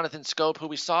is Jonathan Schoop, who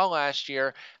we saw last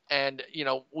year, and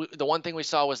the one thing we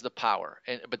saw was the power,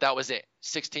 but that was it.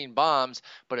 16 bombs,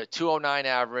 but a 209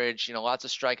 average. Lots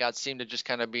of strikeouts. Seemed to just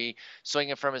kind of be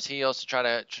swinging from his heels to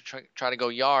try to go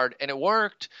yard, and it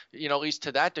worked. At least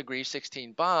to that degree,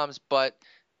 16 bombs, but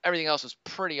everything else was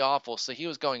pretty awful. So he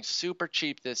was going super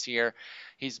cheap this year.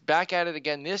 He's back at it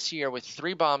again this year with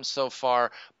 3 bombs so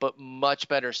far, but much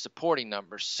better supporting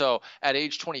numbers. So at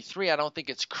age 23, I don't think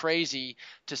it's crazy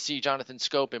to see Jonathan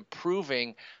Schoop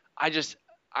improving. I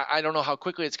don't know how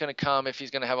quickly it's going to come, if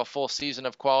he's going to have a full season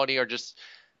of quality or just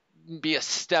be a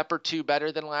step or two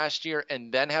better than last year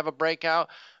and then have a breakout.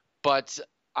 But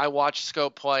I watched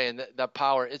Schoop play, and the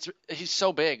power, he's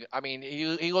so big. I mean,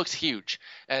 he looks huge,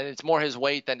 and it's more his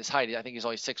weight than his height. I think he's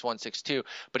only 6'1", 6'2",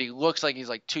 but he looks like he's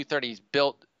like 230. He's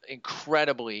built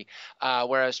incredibly,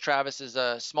 whereas Travis is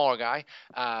a smaller guy.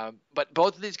 But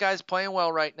both of these guys playing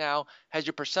well right now. Has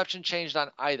your perception changed on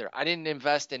either? I didn't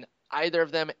invest in either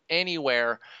of them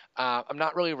anywhere. I'm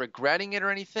not really regretting it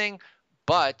or anything,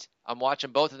 but I'm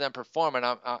watching both of them perform, and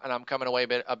I'm coming away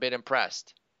a bit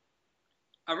impressed.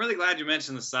 I'm really glad you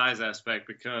mentioned the size aspect,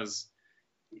 because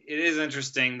it is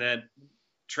interesting that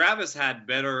Travis had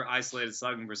better isolated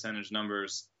slugging percentage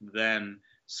numbers than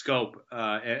Schoop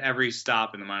at every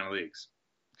stop in the minor leagues.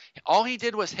 All he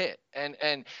did was hit, and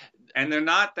they're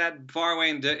not that far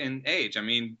away in age. I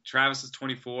mean, Travis is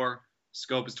 24,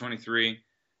 Schoop is 23.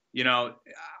 You know,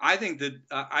 I think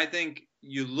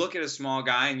you look at a small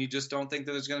guy and you just don't think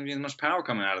that there's going to be as much power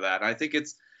coming out of that. I think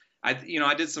I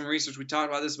did some research. We talked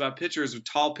about this about pitchers. With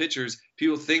tall pitchers,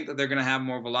 people think that they're going to have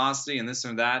more velocity and this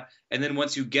and that. And then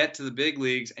once you get to the big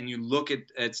leagues and you look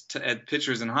at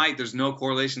pitchers and height, there's no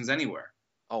correlations anywhere.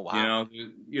 Oh wow!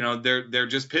 They're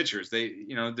just pitchers.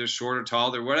 They're short or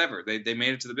tall. They're whatever. They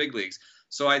made it to the big leagues.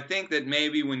 So I think that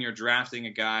maybe when you're drafting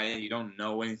a guy and you don't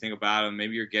know anything about him,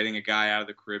 maybe you're getting a guy out of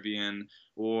the Caribbean,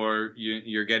 or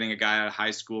you're getting a guy out of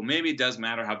high school. Maybe it does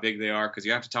matter how big they are, because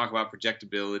you have to talk about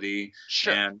projectability.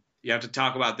 Sure. And you have to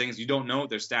talk about things you don't know what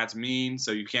their stats mean,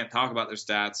 so you can't talk about their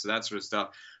stats, so that sort of stuff.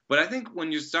 But I think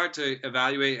when you start to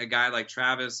evaluate a guy like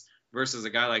Travis versus a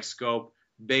guy like Schoop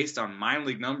based on minor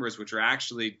league numbers, which are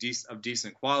actually of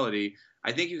decent quality,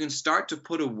 I think you can start to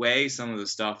put away some of the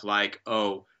stuff like,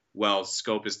 oh, well,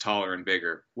 Schoop is taller and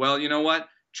bigger. Well, you know what?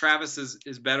 Travis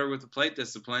is better with the plate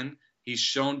discipline. He's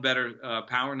shown better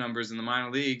power numbers in the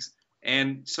minor leagues.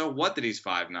 And so what that he's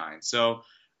 5'9"? So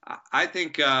I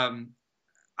think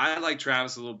I like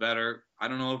Travis a little better. I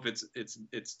don't know if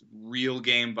it's real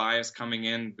game bias coming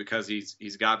in because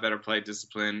he's got better plate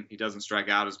discipline. He doesn't strike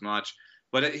out as much.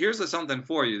 But here's something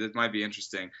for you that might be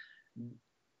interesting.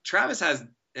 Travis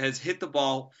has hit the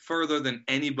ball further than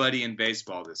anybody in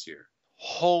baseball this year.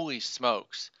 Holy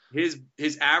smokes.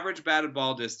 His average batted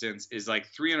ball distance is like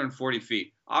 340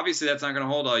 feet. Obviously, that's not going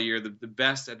to hold all year. The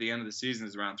best at the end of the season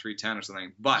is around 310 or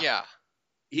something. But yeah,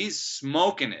 he's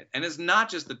smoking it. And it's not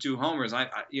just the 2 homers. I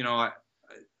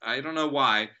don't know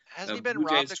why. Hasn't he been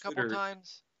robbed a couple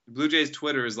times? Blue Jays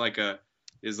Twitter is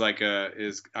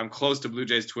I'm close to Blue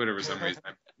Jays Twitter for some reason.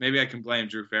 Maybe I can blame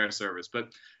Drew Fairservice. But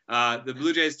the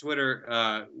Blue Jays Twitter,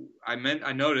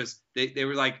 I noticed they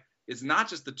were like, it's not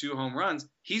just the 2 home runs.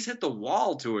 He's hit the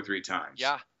wall 2 or 3 times.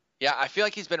 Yeah. Yeah, I feel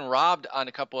like he's been robbed on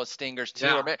a couple of stingers too,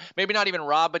 yeah. Or maybe not even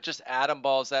robbed, but just atom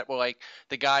balls that were like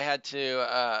the guy had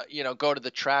to, go to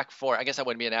the track for. I guess that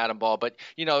wouldn't be an atom ball, but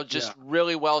just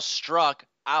really well struck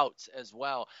outs as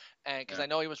well. And because I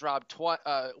know he was robbed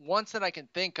once that I can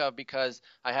think of, because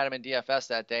I had him in DFS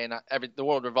that day, and the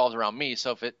world revolves around me.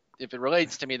 So if it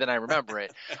relates to me, then I remember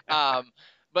it.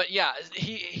 But yeah,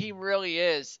 he really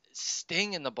is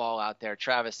stinging the ball out there.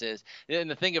 Travis is,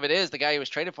 and the thing of it is, the guy he was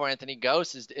traded for, Anthony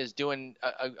Gose, is doing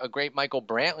a great Michael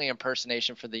Brantley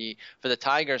impersonation for the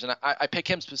Tigers, and I pick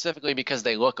him specifically because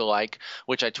they look alike,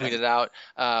 which I tweeted out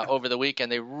over the weekend.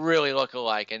 They really look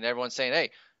alike, and everyone's saying,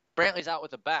 "Hey, Brantley's out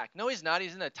with a back." No, he's not.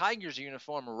 He's in a Tigers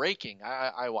uniform raking.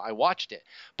 I watched it.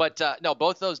 But, no,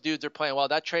 both those dudes are playing well.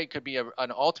 That trade could be an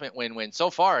ultimate win-win. So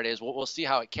far it is. We'll see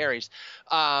how it carries.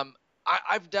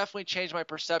 I've definitely changed my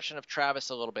perception of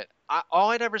Travis a little bit. All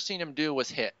I'd ever seen him do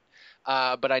was hit.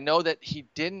 But I know that he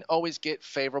didn't always get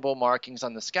favorable markings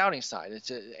on the scouting side.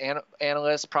 It's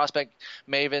analysts, prospect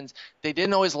mavens. They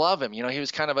didn't always love him. He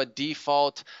was kind of a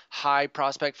default high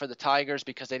prospect for the Tigers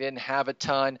because they didn't have a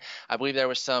ton. I believe there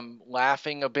was some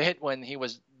laughing a bit when he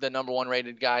was the number 1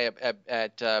 rated guy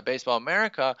at Baseball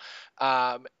America.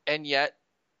 And yet,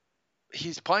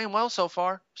 he's playing well so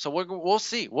far, so we'll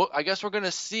see. I guess we're going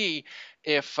to see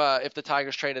if the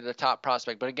Tigers traded a top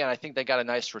prospect. But again, I think they got a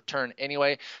nice return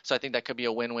anyway, so I think that could be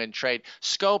a win-win trade.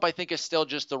 Schoop, I think, is still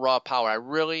just the raw power.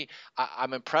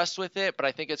 I'm impressed with it, but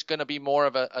I think it's going to be more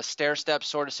of a stair-step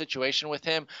sort of situation with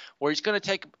him, where he's going to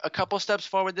take a couple steps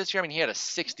forward this year. I mean, he had a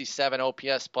 67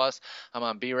 OPS plus. I'm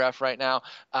on BREF right now.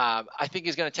 I think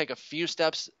he's going to take a few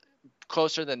steps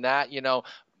closer than that,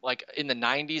 like in the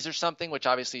 90s or something, which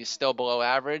obviously is still below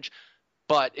average.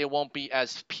 but it won't be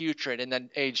as putrid. And then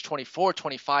age 24,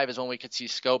 25 is when we could see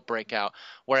Scope break out,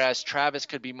 whereas Travis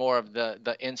could be more of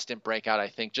the instant breakout, I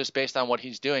think, just based on what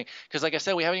he's doing. Because like I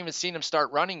said, we haven't even seen him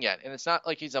start running yet, and it's not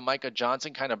like he's a Micah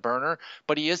Johnson kind of burner,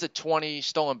 but he is a 20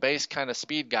 stolen base kind of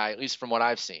speed guy, at least from what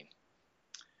I've seen.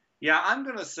 Yeah, I'm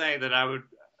going to say that I would,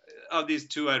 of these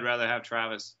two, I'd rather have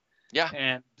Travis. Yeah.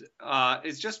 And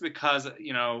it's just because,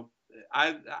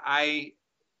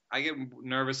 I get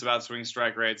nervous about swing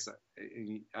strike rates.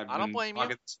 I don't blame you.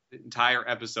 This entire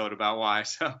episode about why.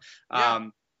 So, yeah.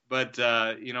 But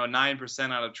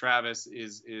 9% out of Travis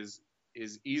is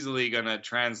easily going to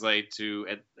translate to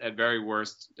at very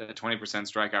worst a 20%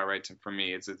 strikeout rate for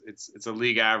me. It's a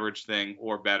league average thing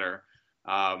or better.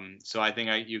 So I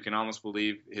think you can almost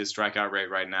believe his strikeout rate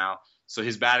right now. So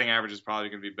his batting average is probably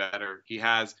going to be better. He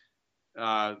has,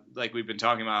 like we've been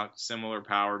talking about, similar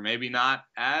power. Maybe not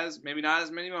as many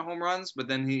home runs, but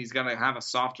then he's going to have a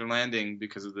softer landing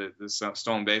because of the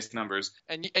stolen base numbers.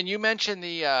 And you mentioned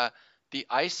the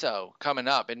ISO coming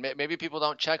up, and maybe people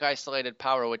don't check isolated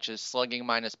power, which is slugging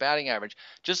minus batting average.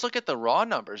 Just look at the raw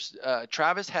numbers.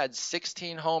 Travis had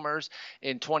 16 homers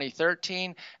in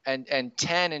 2013 and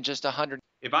 10 in just 100.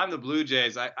 If I'm the Blue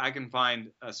Jays, I can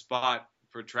find a spot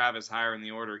for Travis higher in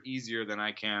the order easier than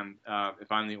I can if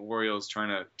I'm the Orioles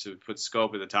trying to put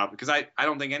Scope at the top, because I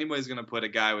don't think anybody's going to put a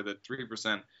guy with a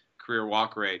 3% career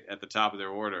walk rate at the top of their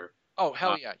order. Oh,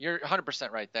 hell yeah. You're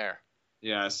 100% right there.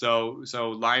 Yeah, so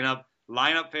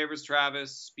lineup favors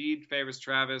Travis, speed favors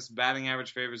Travis, batting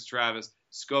average favors Travis.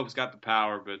 Scope's got the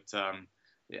power, but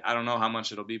I don't know how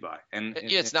much it'll be by. And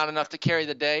it's not enough to carry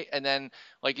the day. And then,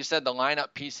 like you said, the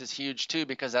lineup piece is huge too,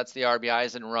 because that's the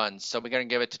RBIs and runs. So we're going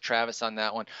to give it to Travis on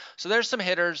that one. So there's some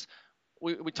hitters.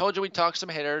 We told you we'd talk some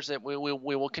hitters. We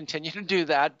will continue to do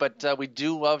that, but we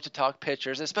do love to talk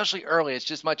pitchers, especially early. It's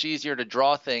just much easier to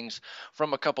draw things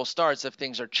from a couple starts if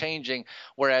things are changing,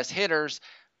 whereas hitters,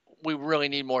 we really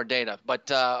need more data. But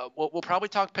we'll probably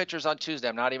talk pitchers on Tuesday.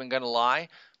 I'm not even going to lie.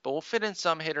 But we'll fit in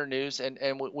some hitter news,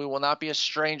 and we will not be a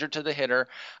stranger to the hitter.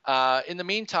 In the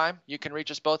meantime, you can reach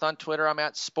us both on Twitter. I'm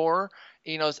at Sporer.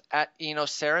 Eno's at Eno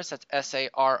Sarris. That's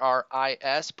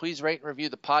Sarris. Please rate and review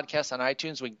the podcast on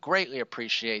iTunes. We greatly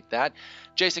appreciate that.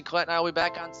 Jason Collette and I will be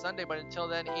back on Sunday. But until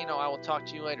then, Eno, I will talk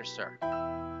to you later, sir.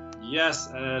 Yes,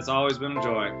 it's always been a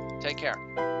joy. Take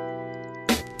care.